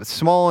something about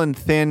small and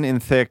thin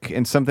and thick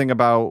and something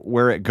about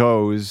where it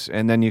goes,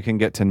 and then you can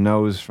get to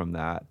nose from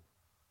that.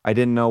 I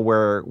didn't know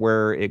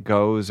where it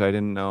goes. I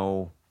didn't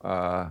know.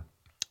 And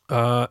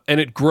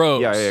it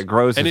grows. Yeah, it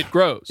grows. And it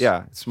grows.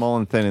 Yeah, small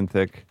and thin and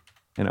thick,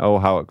 and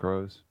how it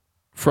grows.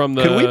 From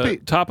the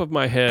top of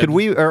my head. Could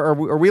we? Are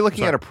we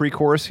looking at a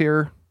pre-chorus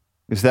here?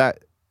 Is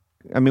that?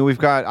 I mean, we've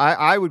got.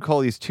 I would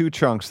call these two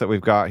chunks that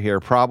we've got here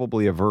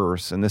probably a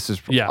verse, and this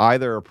is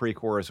either a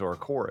pre-chorus or a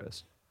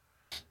chorus.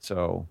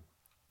 So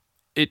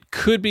it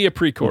could be a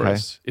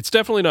pre-chorus. Okay. It's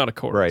definitely not a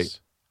chorus. Right.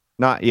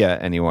 Not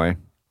yet, anyway.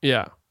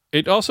 Yeah.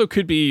 It also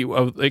could be.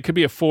 It could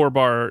be a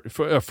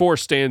 4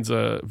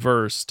 stanza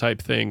verse type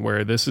thing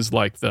where this is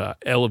like the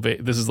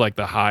elevate. This is like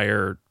the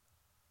higher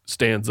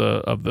stanza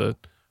of the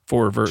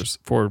 4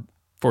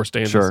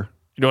 stanzas. Sure.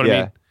 You know what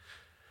I mean?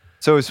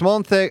 So small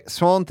and thin,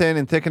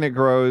 and thick and it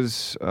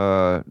grows.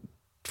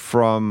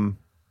 From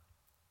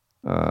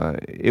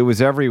it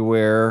was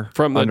everywhere,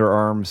 from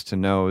underarms to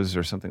nose,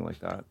 or something like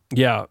that.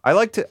 Yeah, I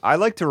like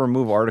to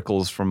remove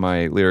articles from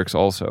my lyrics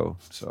also.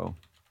 So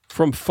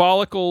from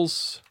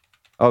follicles.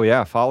 Oh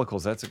yeah,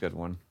 follicles. That's a good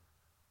one.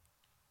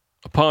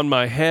 Upon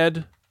my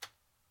head,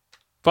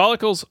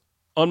 follicles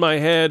on my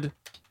head.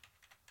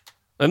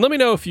 And let me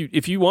know if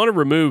you want to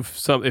remove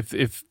some,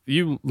 if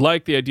you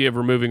like the idea of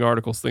removing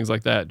articles, things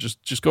like that.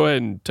 Just go ahead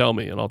and tell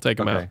me, and I'll take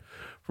them out.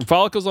 From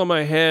follicles on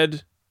my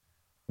head.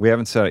 We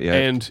haven't said it yet.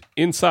 And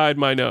inside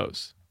my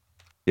nose.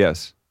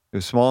 Yes, it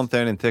was small and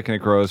thin and thick, and it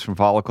grows from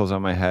follicles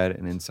on my head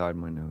and inside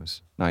my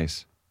nose.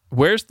 Nice.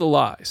 Where's the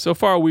lie? So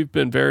far, we've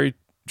been very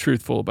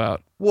truthful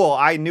about. Well,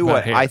 I knew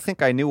what hair. I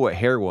think I knew what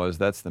hair was.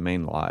 That's the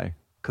main lie,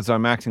 because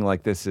I'm acting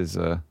like this is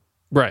a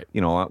right.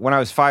 You know, when I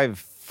was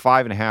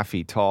 5.5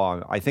 feet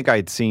tall, I think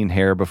I'd seen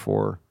hair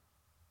before.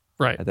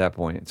 Right. At that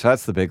point, so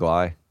that's the big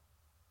lie.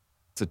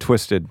 It's a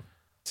twisted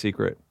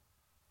secret,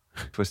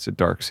 twisted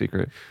dark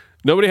secret.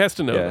 Nobody has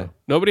to know. Yeah.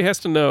 Nobody has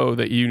to know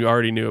that you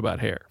already knew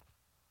about hair.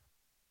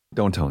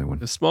 Don't tell anyone.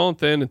 It's small and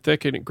thin and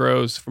thick, and it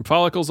grows from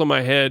follicles on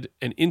my head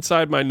and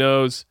inside my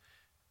nose.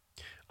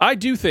 I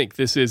do think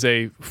this is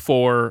a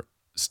 4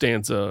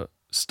 stanza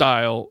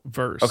style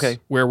verse. Okay.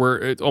 Where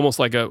it's almost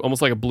like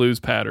a blues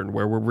pattern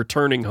where we're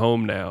returning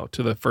home now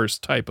to the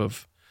first type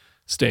of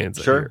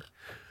stanza. Sure. Here.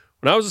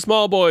 When I was a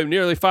small boy,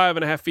 nearly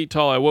 5.5 feet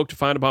tall, I woke to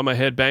find upon my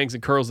head bangs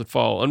and curls that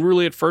fall.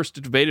 Unruly at first,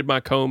 it evaded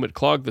my comb. It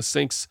clogged the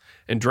sinks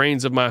and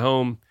drains of my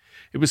home.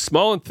 It was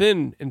small and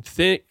thin and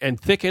thick, and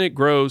it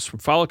grows from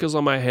follicles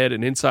on my head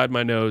and inside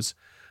my nose.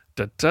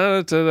 Da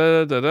da da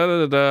da da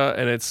da da da.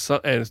 And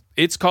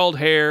it's called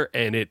hair,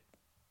 and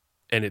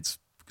it's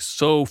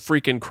so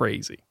freaking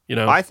crazy. You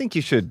know. I think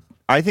you should.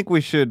 I think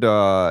we should.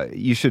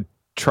 You should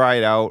try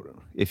it out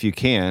if you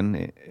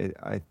can.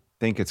 I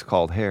think it's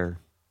called hair.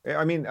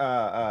 I mean,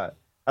 I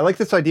like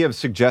this idea of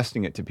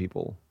suggesting it to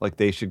people, like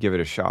they should give it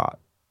a shot.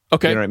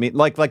 Okay, you know what I mean?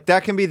 Like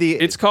that can be the.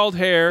 It's called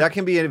hair. That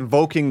can be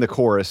invoking the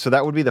chorus, so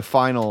that would be the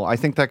final. I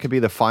think that could be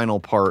the final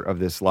part of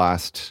this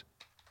last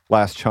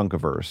chunk of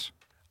verse.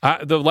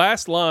 The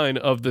last line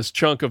of this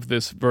chunk of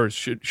this verse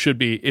should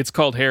be, "It's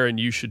called hair, and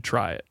you should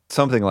try it."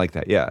 Something like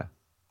that, yeah.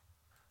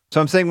 So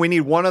I'm saying we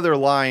need one other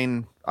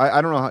line.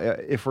 I don't know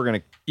if we're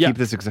gonna keep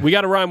this. We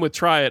got to rhyme with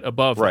 "try it"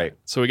 above, right?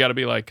 That. So we got to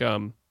be like.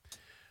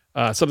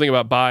 Something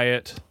about buy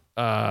it.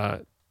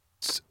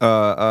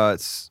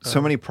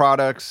 So many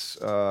products,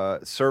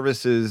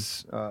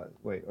 services.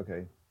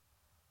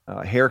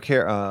 Hair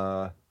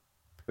care.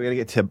 We gotta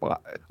get to buy.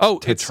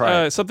 It's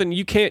try it. Something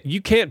you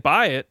can't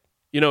buy it.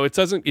 You know, it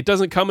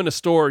doesn't come in a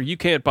store. You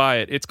can't buy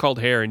it. It's called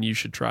hair, and you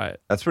should try it.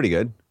 That's pretty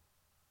good.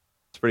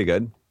 It's pretty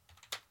good.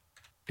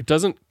 It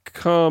doesn't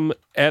come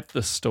at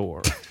the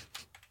store,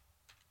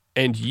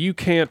 and you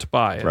can't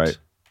buy it. Right.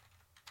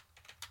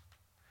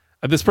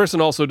 This person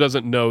also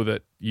doesn't know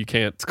that you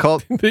can't. It's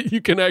called that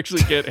you can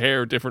actually get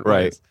hair different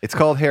ways. It's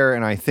called hair,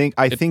 and I think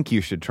you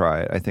should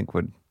try it. I think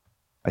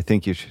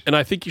you should. And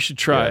I think you should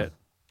try it.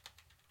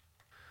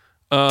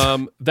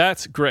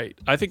 That's great.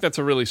 I think that's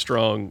a really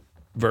strong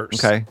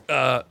verse. Okay.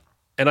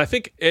 And I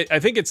think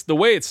it's the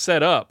way it's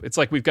set up. It's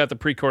like we've got the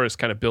pre-chorus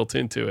kind of built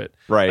into it.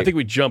 Right. I think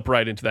we jump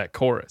right into that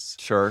chorus.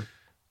 Sure.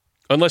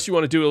 Unless you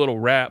want to do a little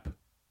rap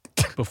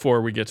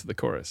before we get to the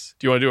chorus.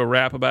 Do you want to do a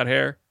rap about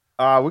hair?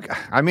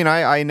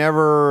 I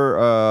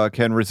never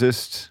can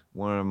resist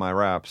one of my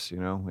raps, you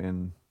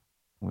know,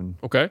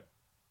 Okay.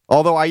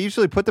 Although I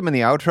usually put them in the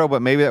outro,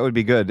 but maybe that would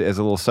be good as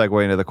a little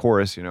segue into the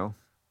chorus, you know.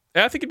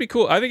 Yeah, I think it'd be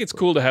cool. I think it's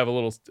cool to have a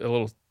little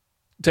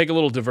take a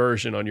little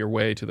diversion on your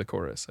way to the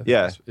chorus. I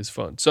think it's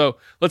fun. So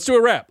let's do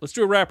a rap. Let's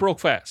do a rap real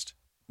fast.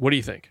 What do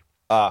you think?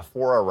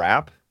 For a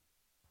rap?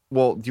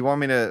 Well, do you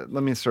want me to?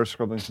 Let me start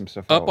scribbling some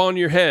stuff up out. On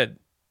your head.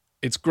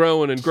 It's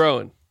growing and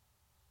growing.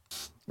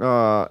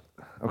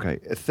 Okay.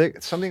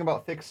 Something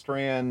about thick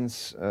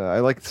strands. I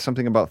like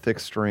something about thick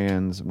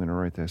strands. I'm going to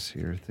write this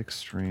here. Thick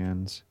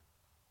strands.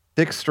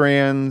 Thick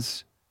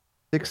strands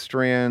Thick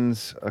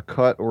strands, a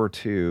cut or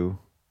two.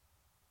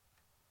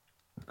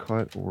 A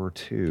cut or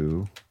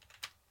two.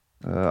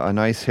 A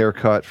nice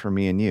haircut for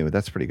me and you.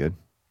 That's pretty good.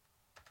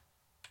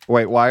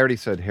 Wait, well, I already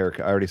said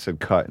haircut. I already said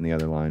cut in the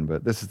other line,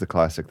 but this is the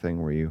classic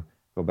thing where you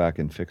go back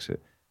and fix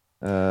it.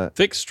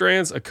 Thick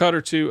strands, a cut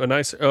or two, a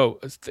nice.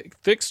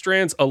 Thick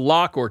strands, a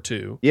lock or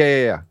two.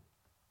 Yeah.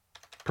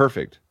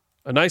 Perfect.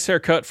 A nice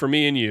haircut for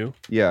me and you.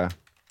 Yeah.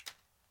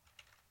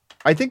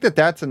 I think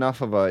that's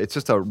enough of a. It's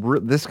just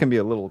this can be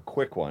a little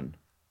quick one.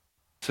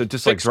 So it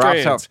just Thick like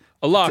drops strands, out.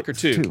 a lock or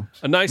two.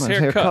 A nice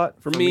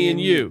haircut for me and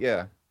you.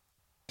 Yeah.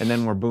 And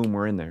then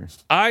we're in there.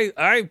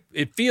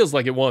 It feels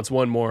like it wants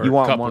one more. You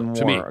want couplet one more?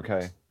 to me.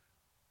 Okay.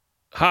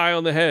 High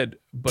on the head,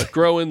 but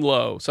growing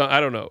low. So I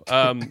don't know.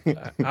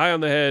 High on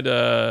the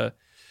head.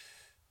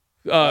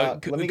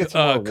 Let me get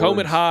some more comb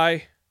it words.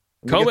 high.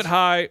 Comb it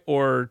high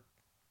or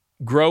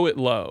grow it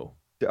low.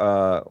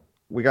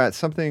 We got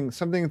something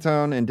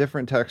tone in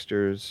different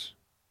textures.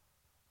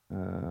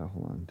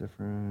 Hold on,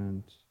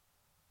 different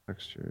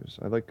textures.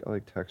 I like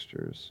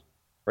textures.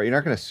 Right, you're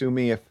not going to sue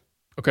me if.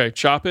 Okay,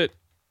 chop it.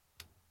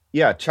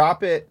 Yeah,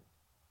 chop it.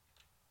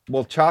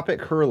 Well, chop it,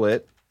 curl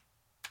it.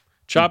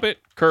 Chop it,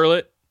 curl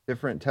it,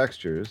 Different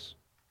textures.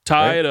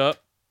 tie Right. it up.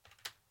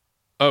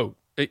 Oh,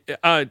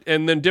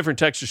 and then different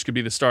textures could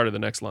be the start of the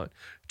next line.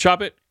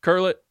 Chop it,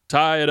 curl it,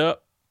 tie it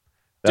up.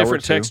 That Different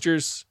works too.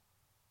 textures.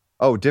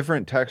 Oh,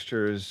 different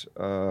textures.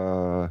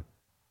 Different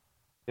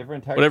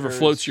textures. Whatever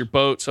floats your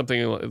boat,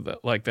 something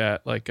like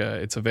that. Like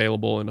it's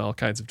available in all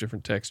kinds of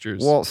different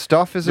textures. Well,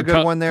 stuff is a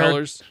good one there.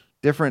 Colors.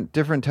 Different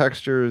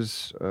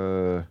textures.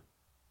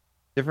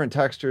 Different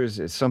textures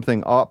is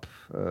something up.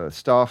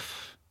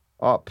 Stuff.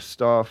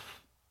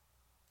 Stuff.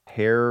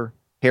 Hair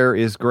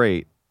is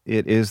great.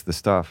 It is the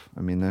stuff.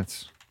 I mean,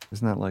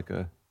 isn't that like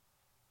a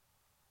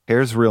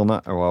hair's real?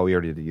 Not. Oh, well, we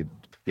already did.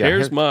 Yeah,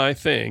 Hair's my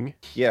thing.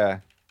 Yeah.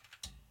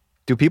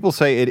 Do people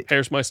say it?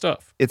 Hair's my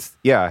stuff.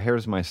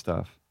 Hair's my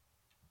stuff.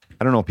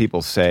 I don't know what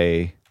people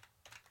say.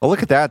 Oh,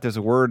 look at that. There's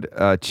a word,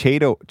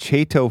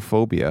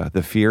 chatophobia,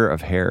 the fear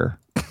of hair.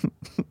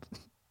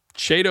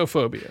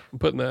 Chatophobia. I'm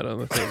putting that on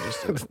the thing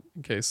just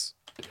in case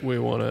we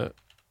want to.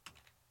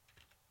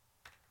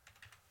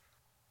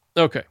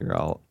 Okay. Here,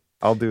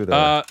 I'll do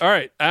that. All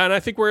right. And I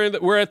think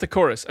we're at the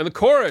chorus. And the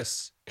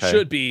chorus Okay.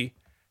 should be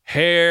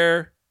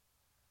hair.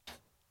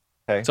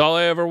 Okay. It's all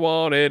I ever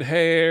wanted.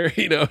 Hair.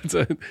 It's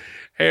a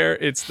hair.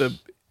 It's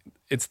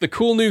the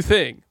cool new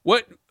thing.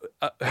 What?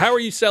 How are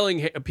you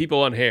selling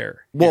people on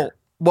hair? here?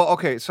 Well,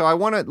 okay. So I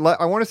want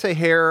to say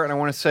hair, and I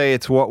want to say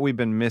it's what we've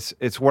been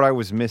It's what I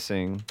was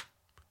missing.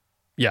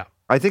 Yeah.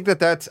 I think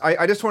that's.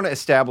 I just want to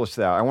establish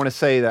that. I want to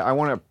say that. I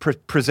want to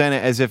present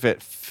it as if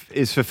it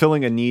is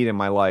fulfilling a need in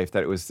my life.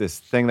 That it was this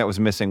thing that was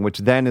missing, which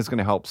then is going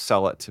to help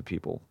sell it to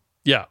people.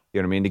 Yeah.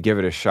 You know what I mean? To give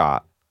it a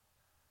shot.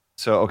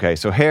 So okay.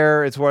 So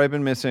hair. It's what I've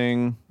been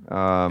missing.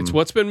 It's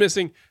what's been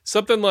missing.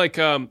 Something like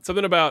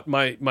something about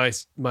my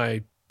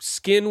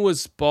skin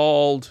was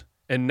bald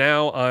and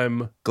now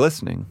I'm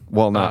glistening.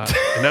 Well, not.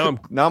 and now I'm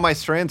now my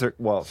strands are.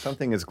 Well,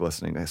 something is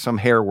glistening. Some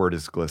hair word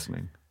is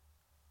glistening.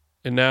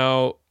 and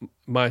now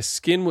my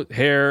skin with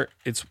hair.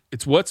 It's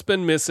what's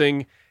been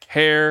missing.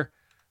 Hair.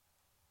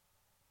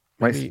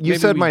 You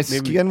said my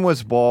skin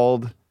was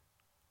bald.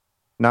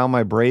 Now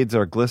my braids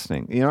are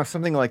glistening.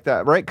 Something like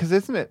that, right? Because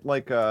isn't it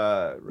like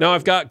Now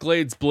I've got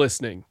glades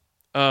glistening.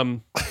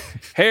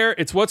 Hair.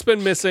 It's what's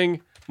been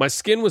missing. My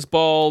skin was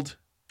bald.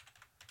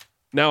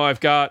 Now I've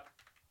got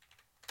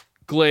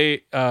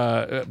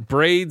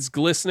braids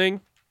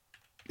glistening.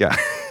 Yeah.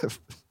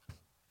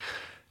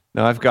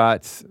 Now I've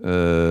got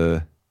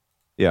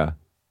yeah.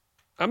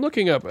 I'm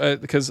looking up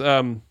because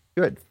You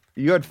had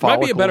might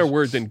follicles. be a better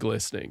word than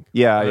glistening.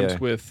 Yeah, Rhymes yeah.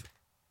 with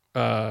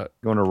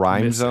Going to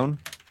rhyme missing. zone.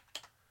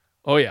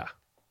 oh yeah,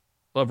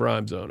 love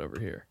rhyme zone over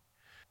here.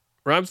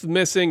 Rhymes with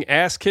missing,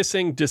 ass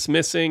kissing,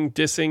 dismissing,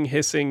 dissing,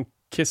 hissing,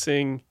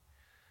 kissing,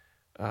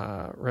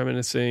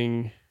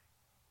 reminiscing,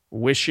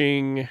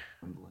 wishing.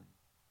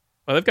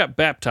 Oh, they've got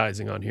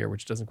baptizing on here,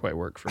 which doesn't quite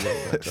work for me.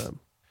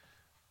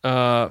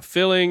 But,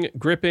 filling,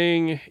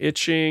 gripping,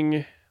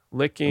 itching,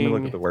 licking. Let me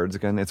look at the words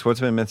again. It's what's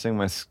been missing.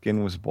 My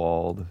skin was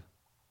bald.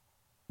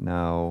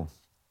 Now,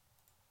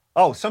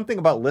 something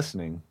about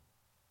listening.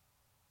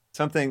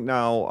 Something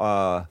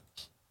now.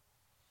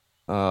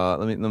 Let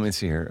me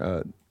see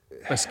here.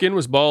 My skin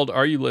was bald.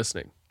 Are you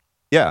listening?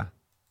 Yeah,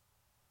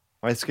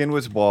 my skin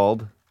was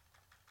bald.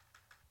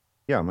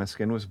 Yeah, my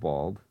skin was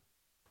bald.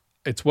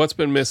 It's what's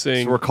been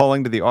missing. So we're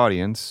calling to the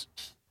audience.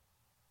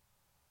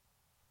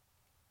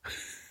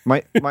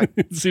 My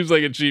It seems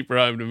like a cheap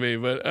rhyme to me,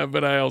 but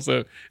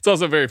it's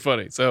also very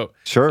funny. So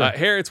sure.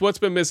 hair, it's what's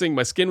been missing.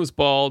 My skin was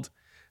bald.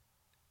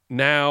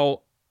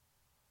 Now,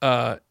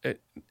 my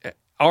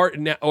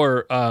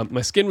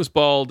skin was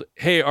bald.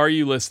 Hey, are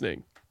you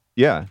listening?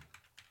 Yeah.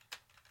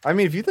 I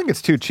mean, if you think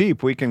it's too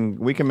cheap, we can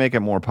make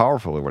it more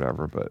powerful or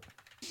whatever, but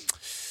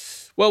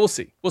Well, we'll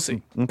see. We'll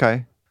see.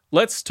 okay.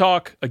 Let's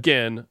talk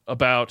again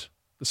about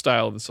the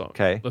style of the song.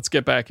 Okay. Let's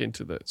get back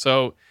into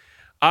So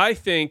I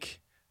think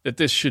that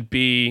this should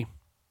be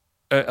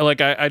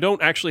I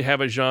don't actually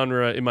have a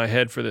genre in my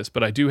head for this,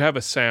 but I do have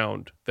a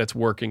sound that's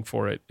working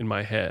for it in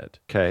my head.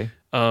 Okay.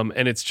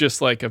 And it's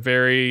just like a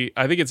very,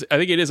 I think it's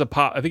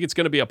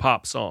going to be a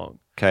pop song.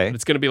 Okay. But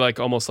it's going to be like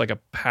almost like a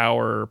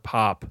power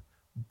pop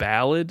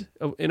ballad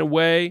in a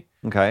way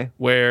Okay.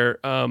 where,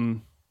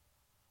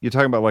 You're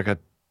talking about like a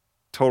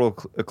total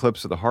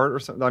eclipse of the heart or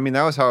something? I mean,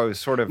 that was how I was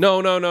sort of.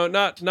 no,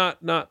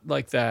 not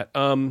like that.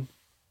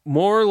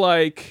 More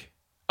like,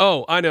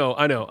 oh, I know.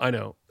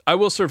 I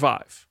Will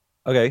Survive.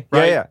 Okay.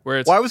 Right? Yeah. Where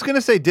it's- Well, I was going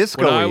to say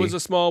disco. When I was a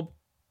small,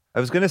 I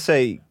was going to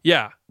say,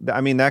 yeah.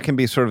 I mean, that can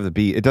be sort of the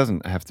beat. It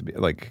doesn't have to be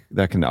like,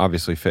 that can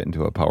obviously fit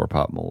into a power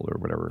pop mold or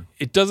whatever.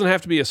 It doesn't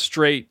have to be a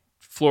straight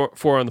four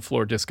on the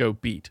floor disco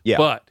beat. Yeah.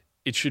 But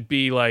it should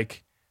be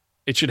like,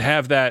 it should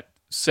have that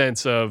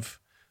sense of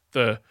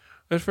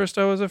at first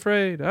I was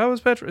afraid, I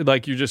was petrified.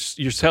 Like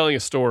you're telling a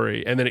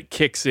story and then it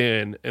kicks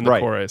in the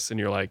Right. chorus and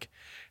you're like,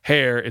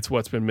 hair, it's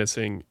what's been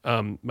missing.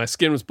 My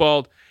skin was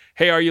bald.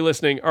 Hey, are you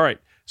listening? All right.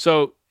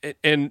 So,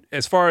 and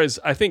as far as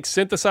I think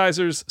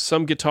synthesizers,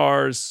 some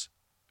guitars,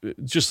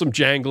 just some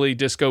jangly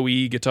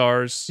disco-y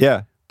guitars.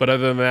 Yeah. But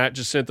other than that,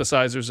 just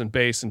synthesizers and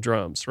bass and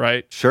drums,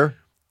 right? Sure.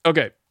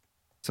 Okay.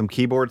 Some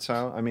keyboard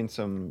sound. I mean,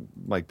 some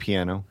like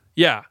piano.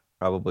 Yeah.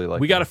 Probably like.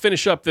 We got to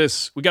finish up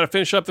this. We got to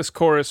finish up this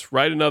chorus,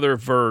 write another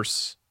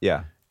verse,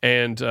 Yeah.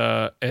 and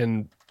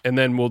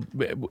then we'll,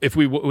 if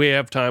we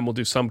have time, we'll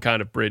do some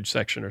kind of bridge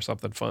section or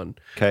something fun.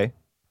 Okay.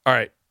 All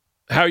right.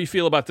 How you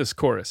feel about this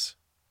chorus?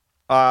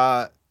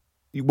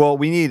 Well,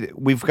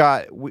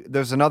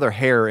 there's another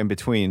hair in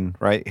between,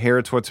 right? Hair,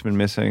 it's what's been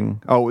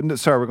missing. Oh, no,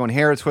 sorry, we're going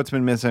hair, it's what's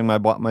been missing.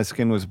 My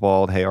skin was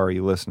bald. Hey, are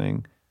you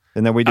listening?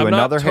 And then we do I'm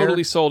another not hair.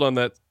 totally sold on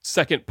that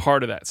second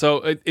part of that.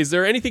 So, is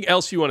there anything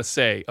else you want to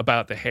say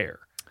about the hair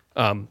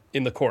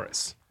in the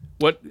chorus?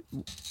 What?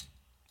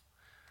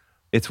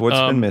 It's what's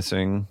been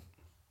missing.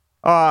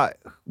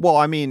 Well,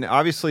 I mean,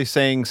 obviously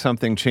saying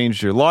something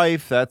changed your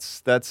life.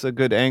 That's a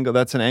good angle.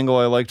 That's an angle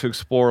I like to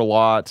explore a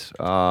lot.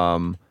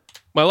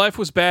 My life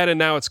was bad and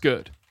now it's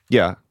good.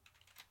 Yeah.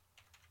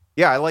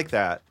 Yeah, I like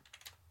that.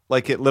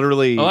 Like it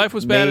literally. My life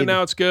was bad and made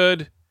now it's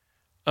good.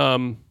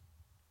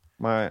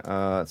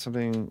 my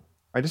something.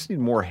 I just need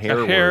more hair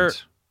Got hair.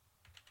 words.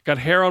 Got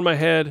hair on my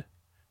head.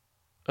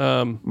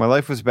 My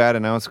life was bad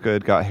and now it's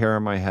good. Got hair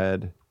on my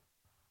head.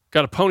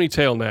 Got a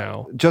ponytail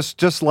now.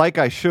 Just like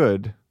I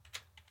should.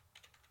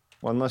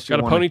 Well, unless you Got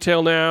a wanna-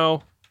 ponytail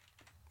now.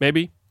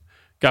 Maybe.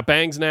 Got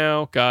bangs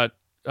now. Got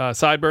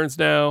sideburns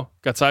now.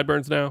 Got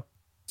sideburns now.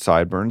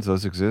 Sideburns,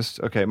 those exist.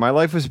 Okay, my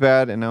life was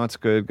bad and now it's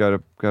good. Got a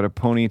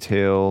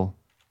ponytail.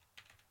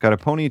 Got a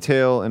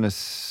ponytail and a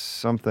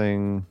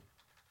something.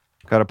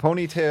 Got a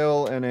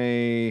ponytail and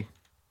a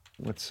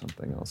what's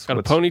something else? Got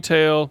a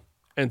ponytail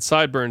and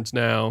sideburns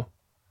now.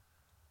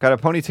 Got a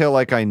ponytail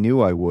like I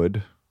knew I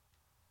would.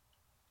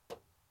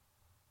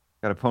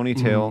 Got a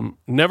ponytail.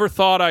 Never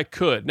thought I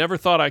could. Never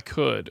thought I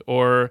could.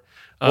 Or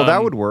Well,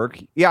 that would work.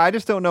 Yeah, I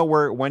just don't know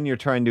when you're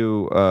trying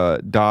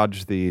to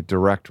dodge the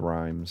direct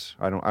rhymes.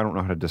 I don't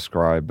know how to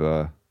describe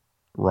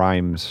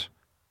rhymes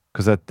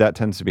because that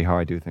tends to be how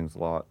I do things a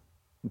lot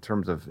in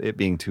terms of it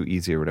being too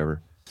easy or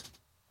whatever.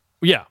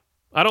 yeah.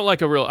 I don't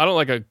like a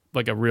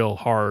real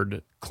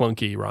hard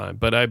clunky rhyme,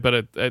 but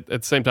at the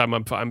same time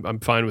I'm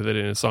fine with it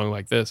in a song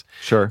like this.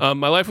 Sure.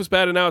 My life was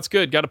bad and now it's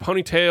good. Got a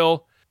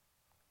ponytail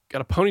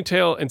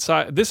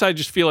inside. This I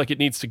just feel like it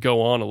needs to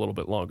go on a little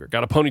bit longer.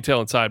 Got a ponytail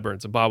and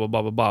sideburns and blah blah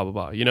blah blah blah blah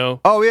blah. You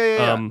know? Oh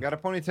yeah. Got a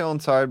ponytail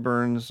and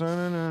sideburns.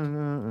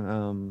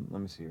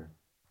 Let me see here.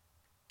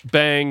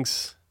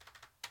 Bangs.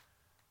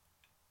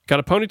 Got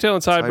a ponytail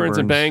and sideburns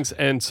and Sideburns. bangs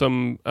and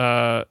some.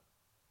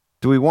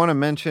 Do we want to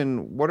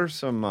mention what are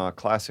some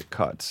classic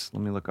cuts?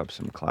 Let me look up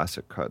some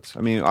classic cuts. I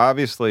mean,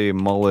 obviously,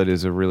 mullet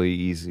is a really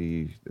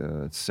easy,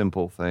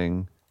 simple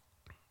thing.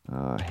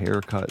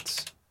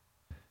 Haircuts.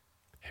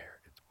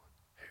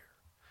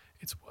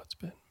 It's what's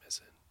been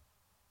missing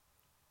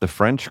The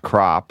French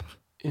crop.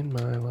 in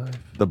my life.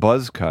 The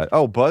buzz cut.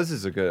 Oh, a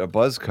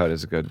buzz cut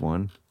is a good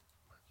one.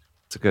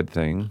 It's a good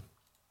thing.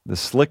 The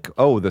slick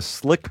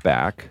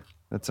back.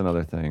 That's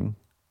another thing.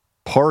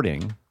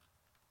 Parting.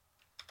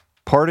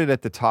 Parted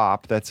at the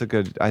top. That's a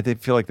good,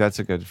 feel like that's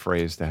a good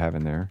phrase to have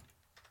in there.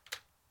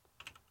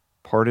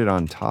 Parted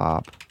on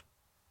top.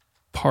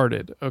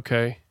 Parted.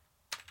 Okay.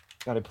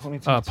 Got a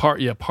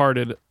ponytail.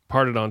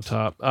 Parted on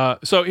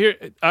top. So here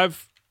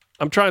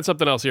I'm trying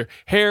something else here.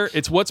 Hair,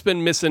 it's what's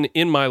been missing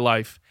in my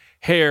life.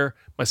 Hair,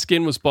 my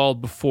skin was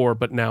bald before,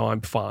 but now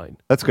I'm fine.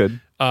 That's good.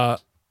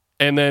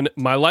 And then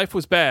my life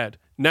was bad.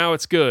 Now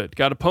it's good.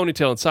 Got a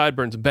ponytail and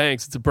sideburns and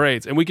bangs and some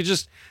braids. And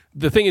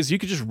the thing is, you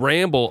could just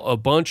ramble a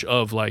bunch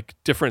of like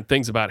different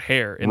things about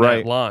hair in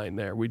Right. that line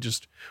there. We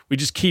just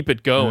keep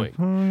it going.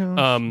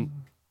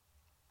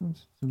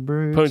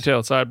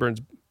 Ponytail, sideburns,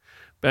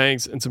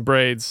 bangs, and some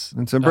braids.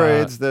 And some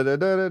braids. Like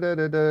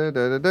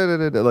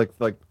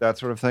that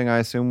sort of thing, I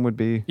assume would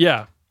be.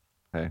 Yeah.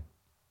 Okay.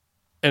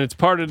 And it's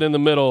parted in the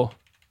middle.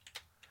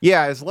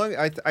 Yeah, as long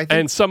I think.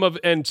 And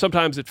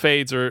sometimes it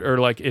fades or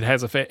like it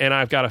has a fade, and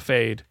I've got a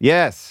fade.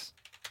 Yes.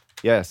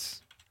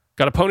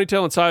 Got a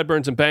ponytail and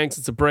sideburns and bangs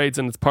and some braids,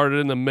 and it's parted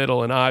in the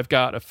middle, and I've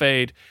got a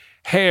fade.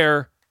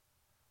 Hair,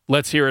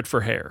 let's hear it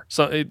for hair.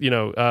 So,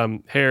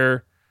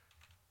 hair.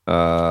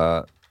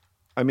 I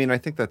mean, I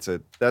think that's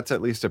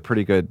at least a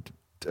pretty good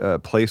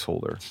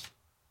placeholder.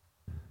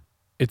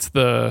 It's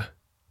the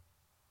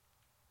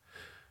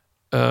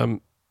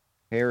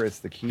Hair is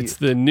the key. It's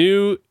the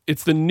new.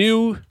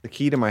 The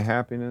key to my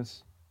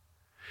happiness.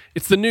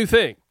 It's the new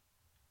thing.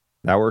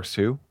 That works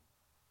too.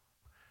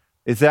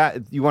 Is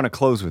that you want to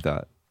close with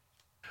that?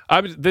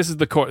 This is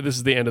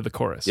the end of the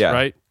chorus, Yeah.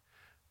 right?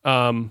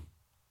 Oh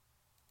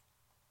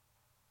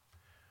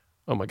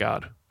my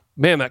God,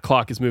 man, that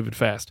clock is moving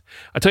fast.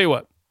 I tell you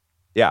what.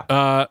 Yeah.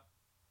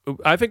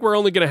 I think we're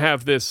only going to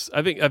have this.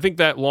 I think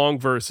that long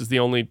verse is the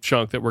only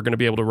chunk that we're going to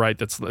be able to write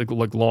that's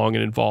like long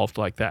and involved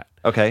like that.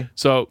 Okay.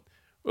 So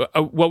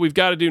what we've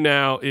got to do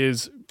now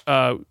is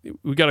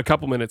we've got a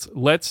couple minutes.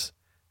 Let's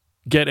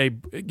get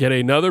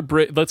another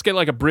bridge. Let's get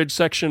like a bridge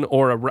section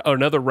or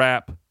another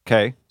rap.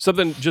 Okay.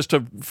 Something just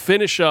to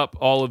finish up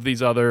all of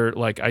these other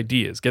like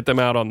ideas. Get them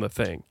out on the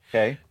thing.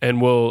 Okay.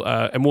 And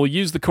we'll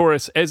use the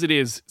chorus as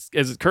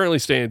it currently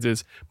stands.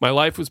 Is my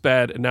life was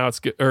bad and now it's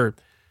good. Or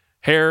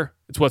hair,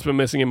 it's what's been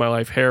missing in my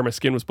life. Hair, my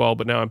skin was bald,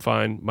 but now I'm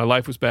fine. My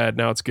life was bad,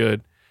 now it's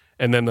good.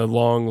 And then the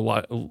long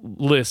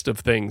list of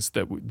things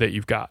that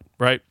you've got,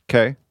 right?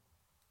 Okay.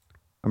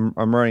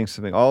 I'm writing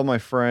something. All my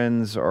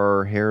friends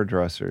are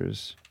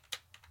hairdressers.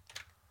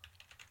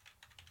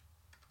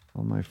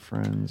 All my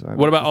friends.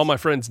 What about all my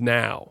friends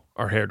now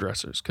are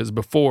hairdressers? Because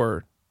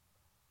before,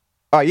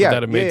 Oh yeah, would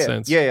that have made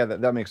sense? Yeah,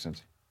 that makes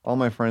sense. All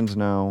my friends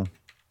now.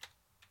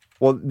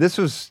 Well,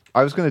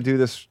 I was going to do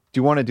this. Do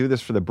you want to do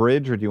this for the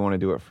bridge, or do you want to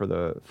do it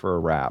for a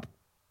rap?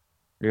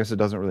 I guess it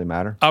doesn't really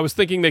matter. I was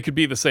thinking they could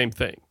be the same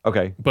thing,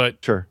 Okay, but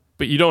sure.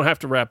 But you don't have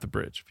to rap the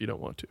bridge if you don't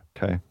want to.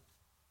 Okay,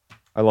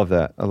 I love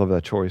that. I love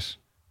that choice.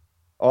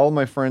 All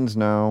my friends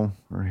now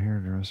are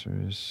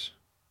hairdressers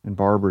and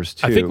barbers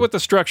too. I think what the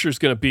structure is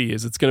going to be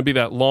is it's going to be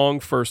that long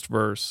first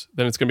verse,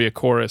 then it's going to be a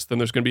chorus, then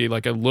there's going to be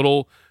like a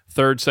little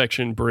third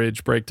section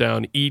bridge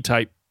breakdown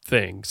E-type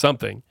thing,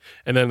 something,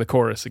 and then the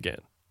chorus again,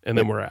 and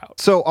then we're out.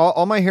 So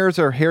all my hairs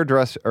are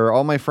hairdressers, or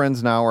all my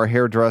friends now are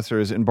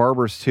hairdressers and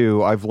barbers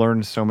too. I've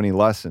learned so many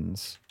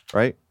lessons,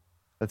 right?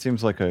 That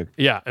seems like a...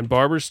 Yeah, and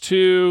barbers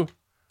too.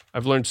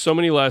 I've learned so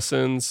many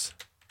lessons.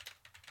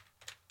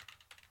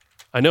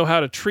 I know how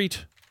to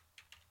treat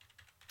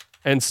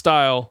and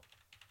style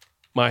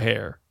my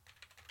hair.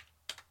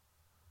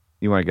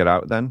 You want to get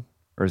out then?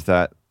 Or is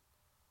that...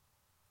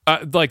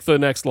 Like the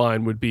next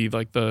line would be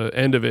like the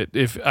end of it,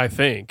 if I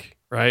think,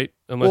 right?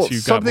 Unless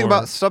you've got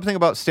more. something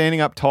about standing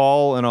up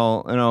tall and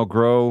I'll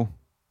grow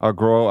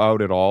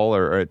out at all,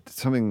 or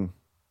something...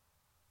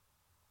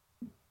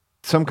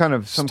 Some kind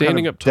of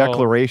Standing up tall.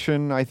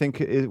 declaration, I think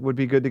it would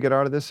be good to get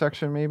out of this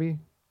section, maybe.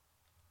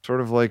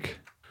 Sort of like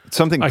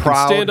something I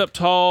proud. can stand up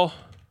tall.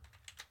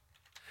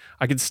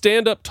 I can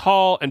stand up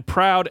tall and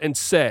proud and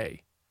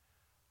say,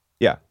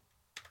 Yeah.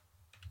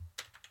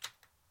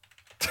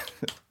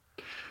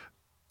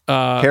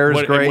 and Hair is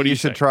what great. do You you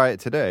should say? try it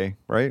today,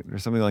 right? Or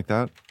something like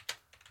that.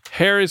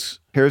 hair is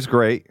Hair's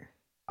great.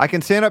 I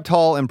can stand up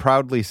tall and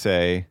proudly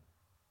say,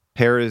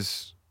 hair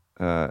is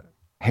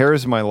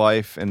my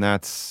life, and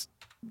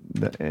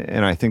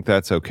I think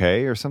that's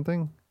okay, or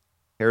something.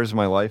 Hair is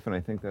my life, and I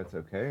think that's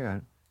okay.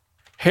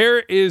 hair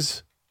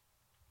is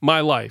my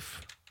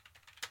life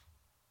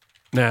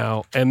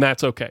now, and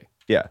that's okay.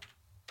 Yeah.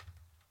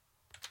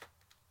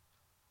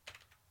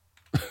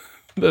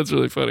 That's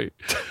really funny.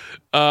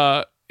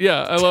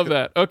 Yeah, I love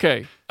that.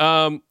 Okay.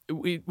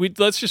 We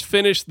let's just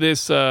finish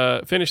this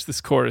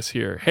chorus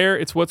here. Hair,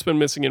 it's what's been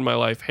missing in my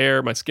life.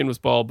 Hair, my skin was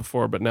bald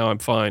before, but now I'm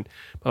fine.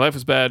 My life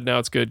was bad, now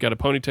it's good. Got a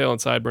ponytail and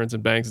sideburns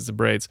and bangs and some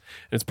braids.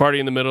 And it's parted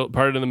in the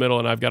middle,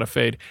 and I've got a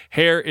fade.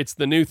 Hair, it's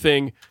the new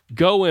thing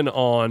going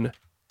on.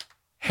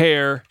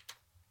 Hair,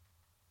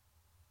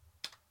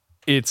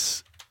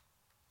 it's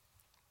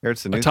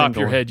Hair's the new atop thing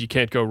your going- head, you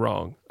can't go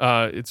wrong.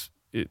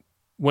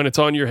 When it's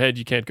on your head,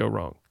 you can't go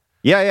wrong.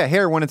 Yeah.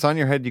 Hair, when it's on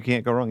your head, you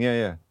can't go wrong.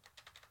 Yeah.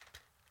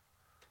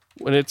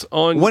 When it's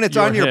on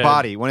your head,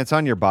 body, when it's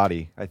on your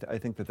body, I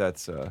think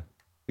that's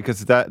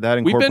because that we've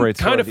been incorporates.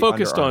 kind of sort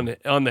focused the underarm.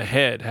 on the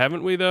head,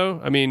 haven't we? Though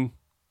I mean,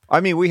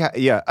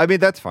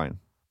 that's fine.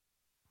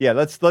 Yeah,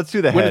 let's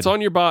do the head. when it's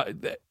on your body,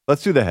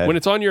 Let's do the head. when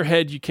it's on your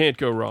head, you can't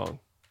go wrong.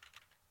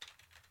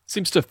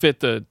 Seems to fit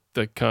the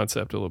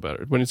concept a little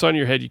better. When it's on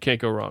your head, you can't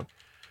go wrong.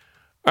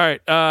 All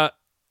right.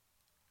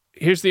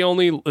 Here's the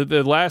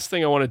last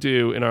thing I want to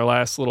do in our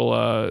last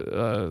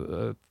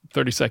little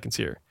 30 seconds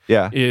here.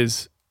 Yeah.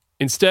 Is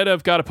instead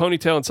of got a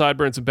ponytail and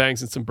sideburns and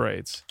bangs and some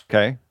braids,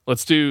 Okay.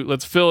 let's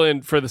fill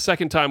in for the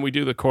second time we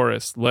do the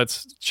chorus.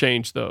 Let's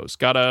change those.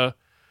 Got a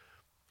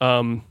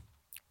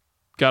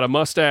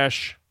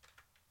mustache,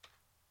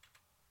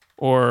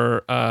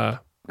 or what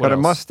Got a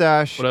else?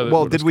 mustache. What other-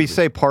 Well, what did else we could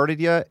say parted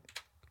yet?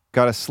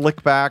 Got a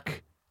slick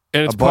back,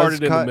 and it's a buzz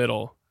parted in the cut?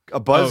 middle. a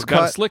buzz Got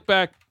a cut, slick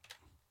back.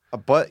 Yeah,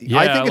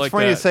 I I think it's like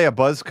funny that. to say a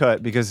buzz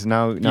cut because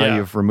now Yeah.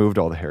 you've removed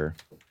all the hair.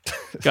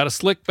 Got a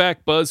slick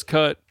back buzz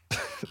cut.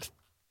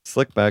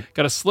 Slick back.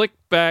 Got a slick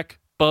back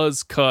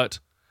buzz cut.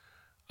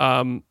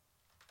 Got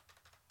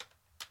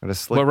a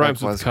slick What back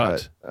rhymes with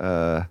buzz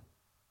cut?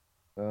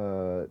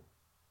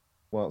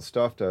 Well,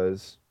 stuff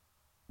does.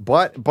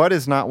 But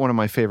is not one of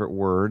my favorite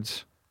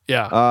words.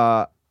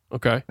 Yeah.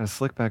 Okay. A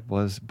slick back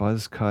buzz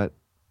cut.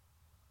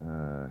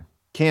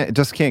 Can't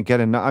get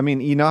enough. I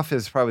mean, enough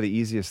is probably the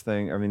easiest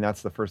thing. I mean,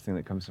 that's the first thing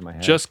that comes to my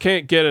head. Just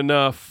can't get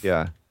enough.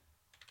 yeah.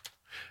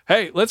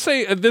 Hey, let's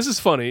say this is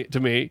funny to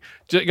me.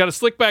 Got a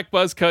slick back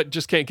buzz cut.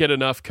 Just can't get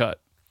enough cut.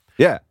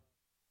 Yeah.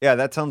 Yeah,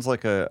 that sounds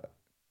like a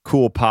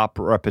cool pop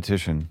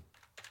repetition.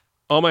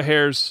 All my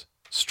hair's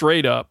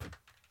straight up,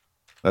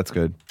 That's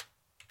good.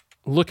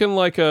 looking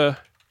like a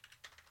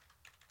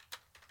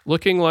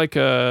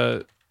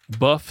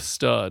buff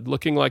stud,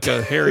 looking like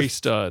a hairy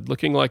stud,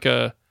 looking like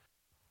a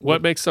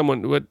what makes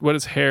someone what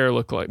does hair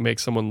look like? Make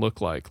someone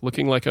look like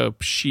looking like a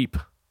sheep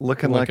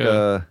Looking like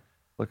a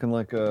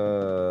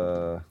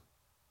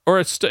or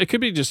it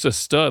could be just a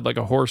stud, like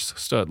a horse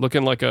stud,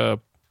 looking like a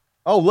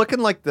looking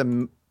like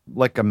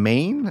a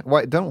mane.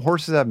 Why don't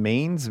horses have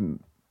manes?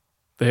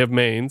 they have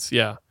manes,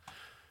 yeah,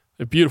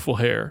 they have beautiful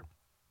hair.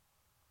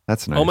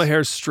 That's nice. All my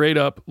hair's straight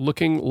up,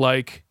 looking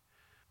like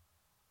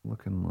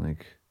looking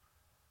like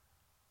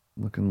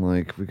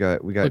we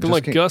got looking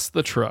like Gus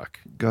the truck.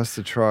 Gus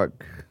the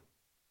truck.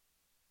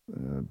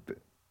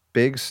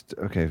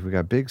 Okay, we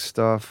got big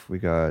stuff. We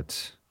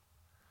got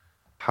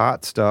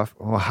hot stuff.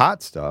 Oh,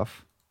 hot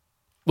stuff.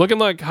 Looking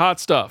like hot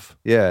stuff.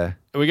 Yeah.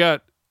 We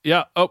got,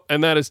 yeah. Oh,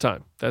 and that is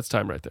time. That's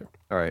time right there.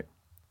 All right.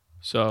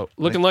 So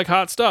looking like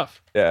hot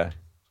stuff. Yeah.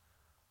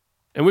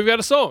 And we've got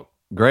a song.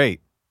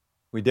 Great.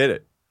 We did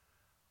it.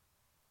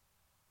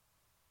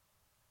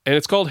 And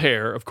it's called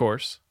Hair, of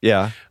course.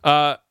 Yeah.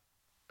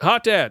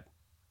 Hot Dad,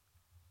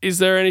 is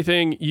there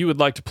anything you would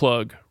like to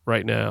plug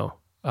right now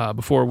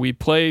before we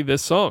play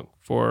this song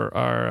for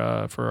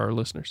our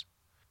listeners?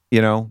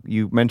 You know,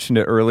 you mentioned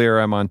it earlier.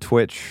 I'm on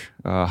Twitch,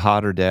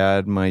 Hotter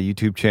Dad, my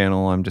YouTube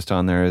channel. I'm just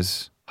on there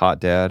as Hot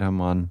Dad. I'm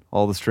on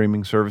all the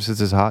streaming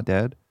services as Hot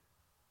Dad.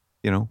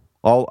 You know,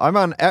 I'm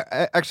on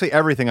actually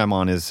everything I'm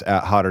on is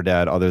at Hotter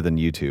Dad other than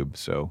YouTube.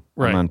 So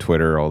Right. I'm on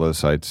Twitter, all those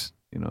sites,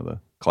 you know, the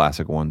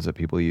classic ones that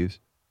people use.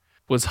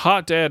 Was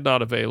Hot Dad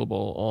not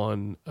available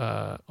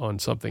on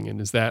something, and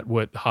is that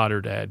what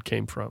Hotter Dad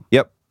came from?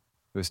 Yep.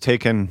 It was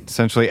taken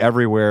essentially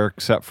everywhere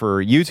except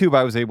for YouTube.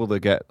 I was able to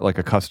get like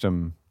a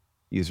custom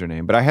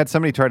username, but I had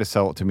somebody try to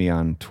sell it to me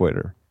on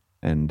Twitter,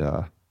 and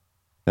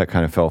that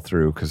kind of fell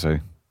through because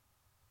I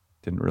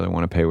didn't really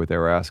want to pay what they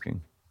were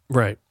asking.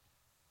 Right.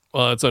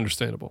 Well, that's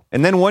understandable.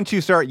 And then once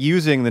you start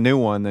using the new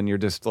one, then you're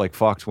just like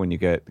fucked when you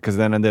get, because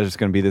then there's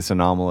going to be this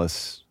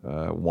anomalous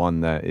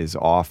one that is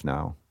off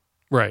now.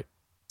 Right.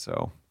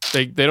 So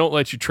They don't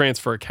let you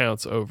transfer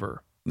accounts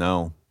over,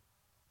 no.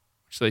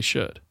 which they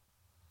should.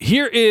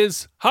 Here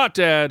is Hot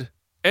Dad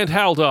and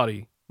Hal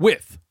Dottie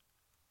with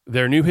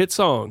their new hit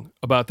song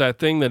about that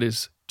thing that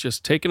is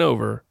just taking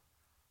over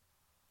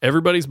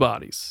everybody's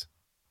bodies.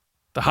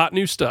 The hot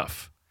new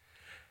stuff.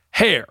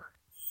 Hair.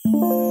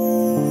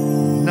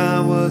 When I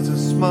was a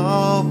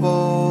small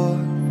boy,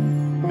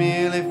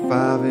 merely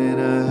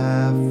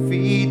 5.5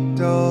 feet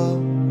tall,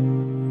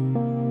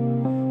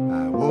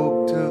 I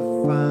woke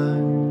to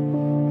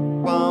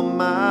find upon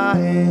my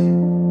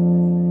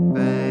head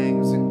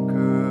bangs and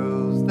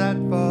curls that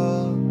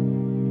fall.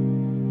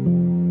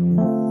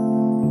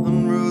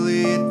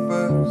 Unruly at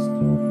first,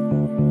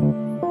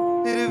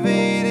 it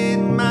evaded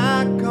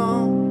my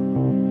comb.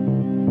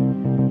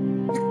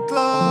 It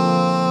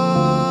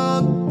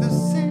clogged the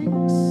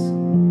sinks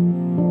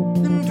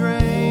and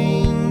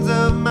drains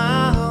of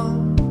my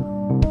home.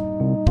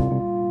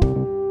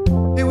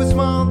 It was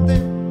small,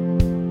 thin,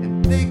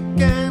 and thick,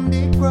 and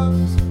it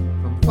grows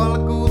from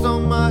follicles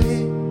on my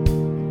head.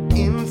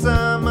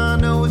 Inside my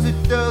nose,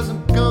 it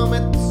doesn't come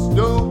at the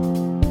store.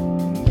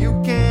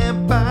 You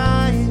can't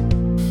buy it.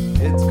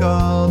 It's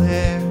called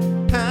hair,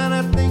 and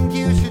I think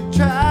you should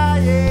try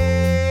it.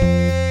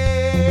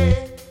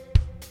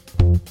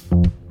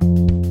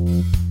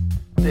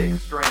 Thick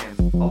strands,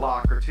 a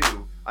lock or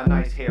two, a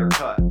nice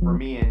haircut for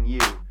me and you.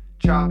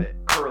 Chop it,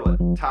 curl it,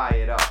 tie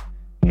it up.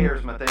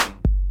 Hair's my thing,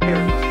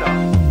 hair's my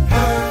stuff.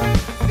 Hair,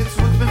 it's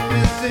what's been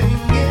missing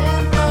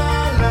in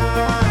my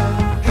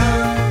life.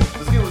 Hair,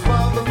 the skin was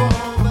wild before,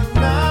 but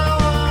now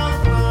I'm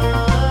fine.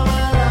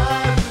 My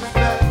life is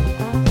back,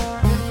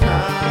 and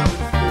now it's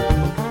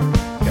good.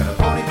 Got a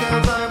ponytail,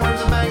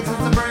 sideburns, and bangs, and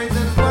some braids,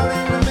 and a spot in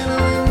the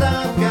middle, and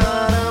I've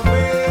got a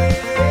braid.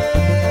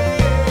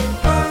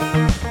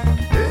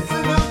 It's a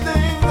new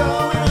thing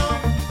going on.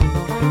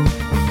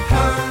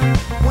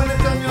 When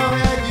it's on your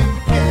head, you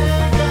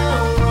can't go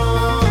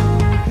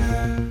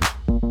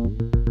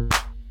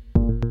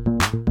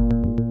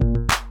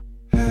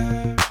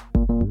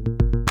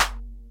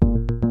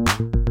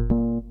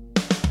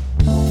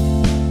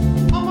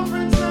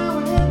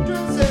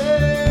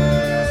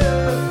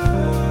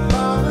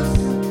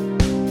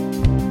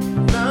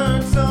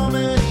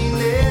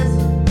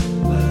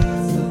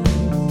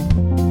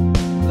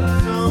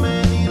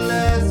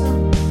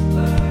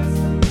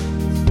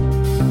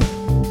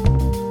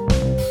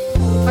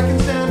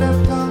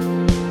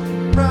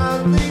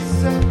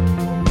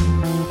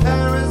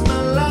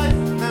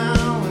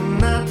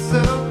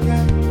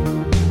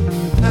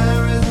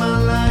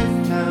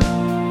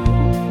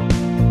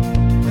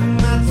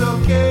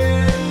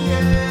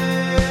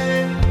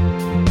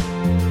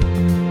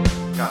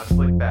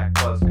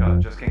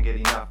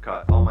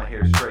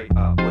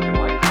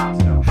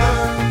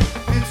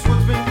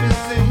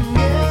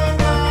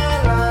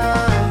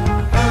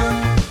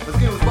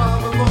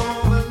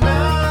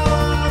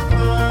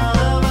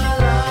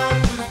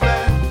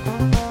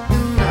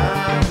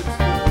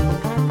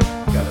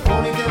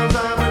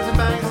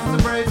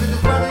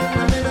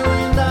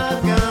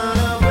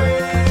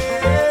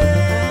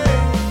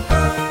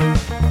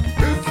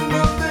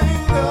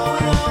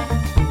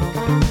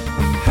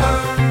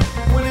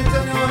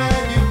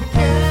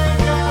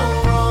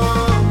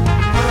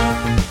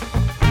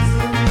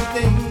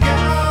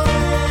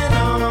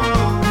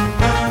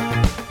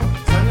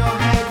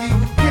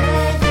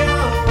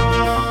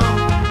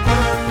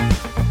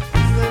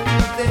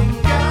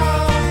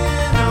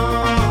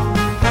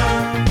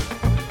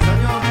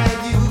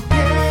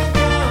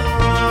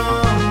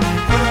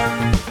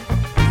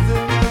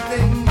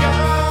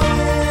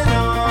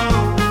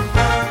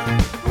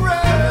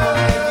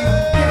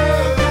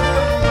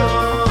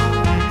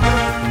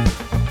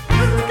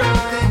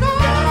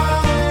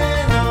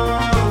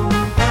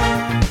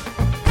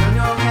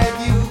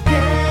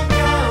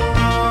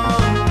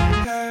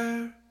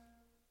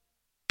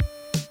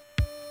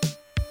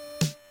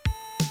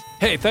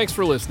Hey, thanks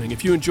for listening.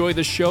 If you enjoy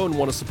this show and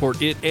want to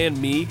support it and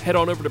me, head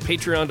on over to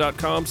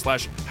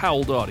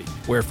patreon.com/howldawdy,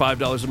 where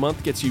 $5 a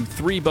month gets you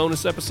 3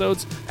 bonus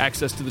episodes,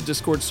 access to the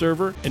Discord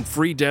server, and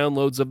free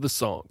downloads of the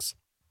songs.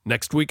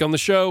 Next week on the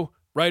show,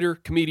 writer,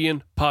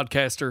 comedian,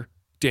 podcaster,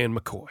 Dan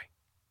McCoy.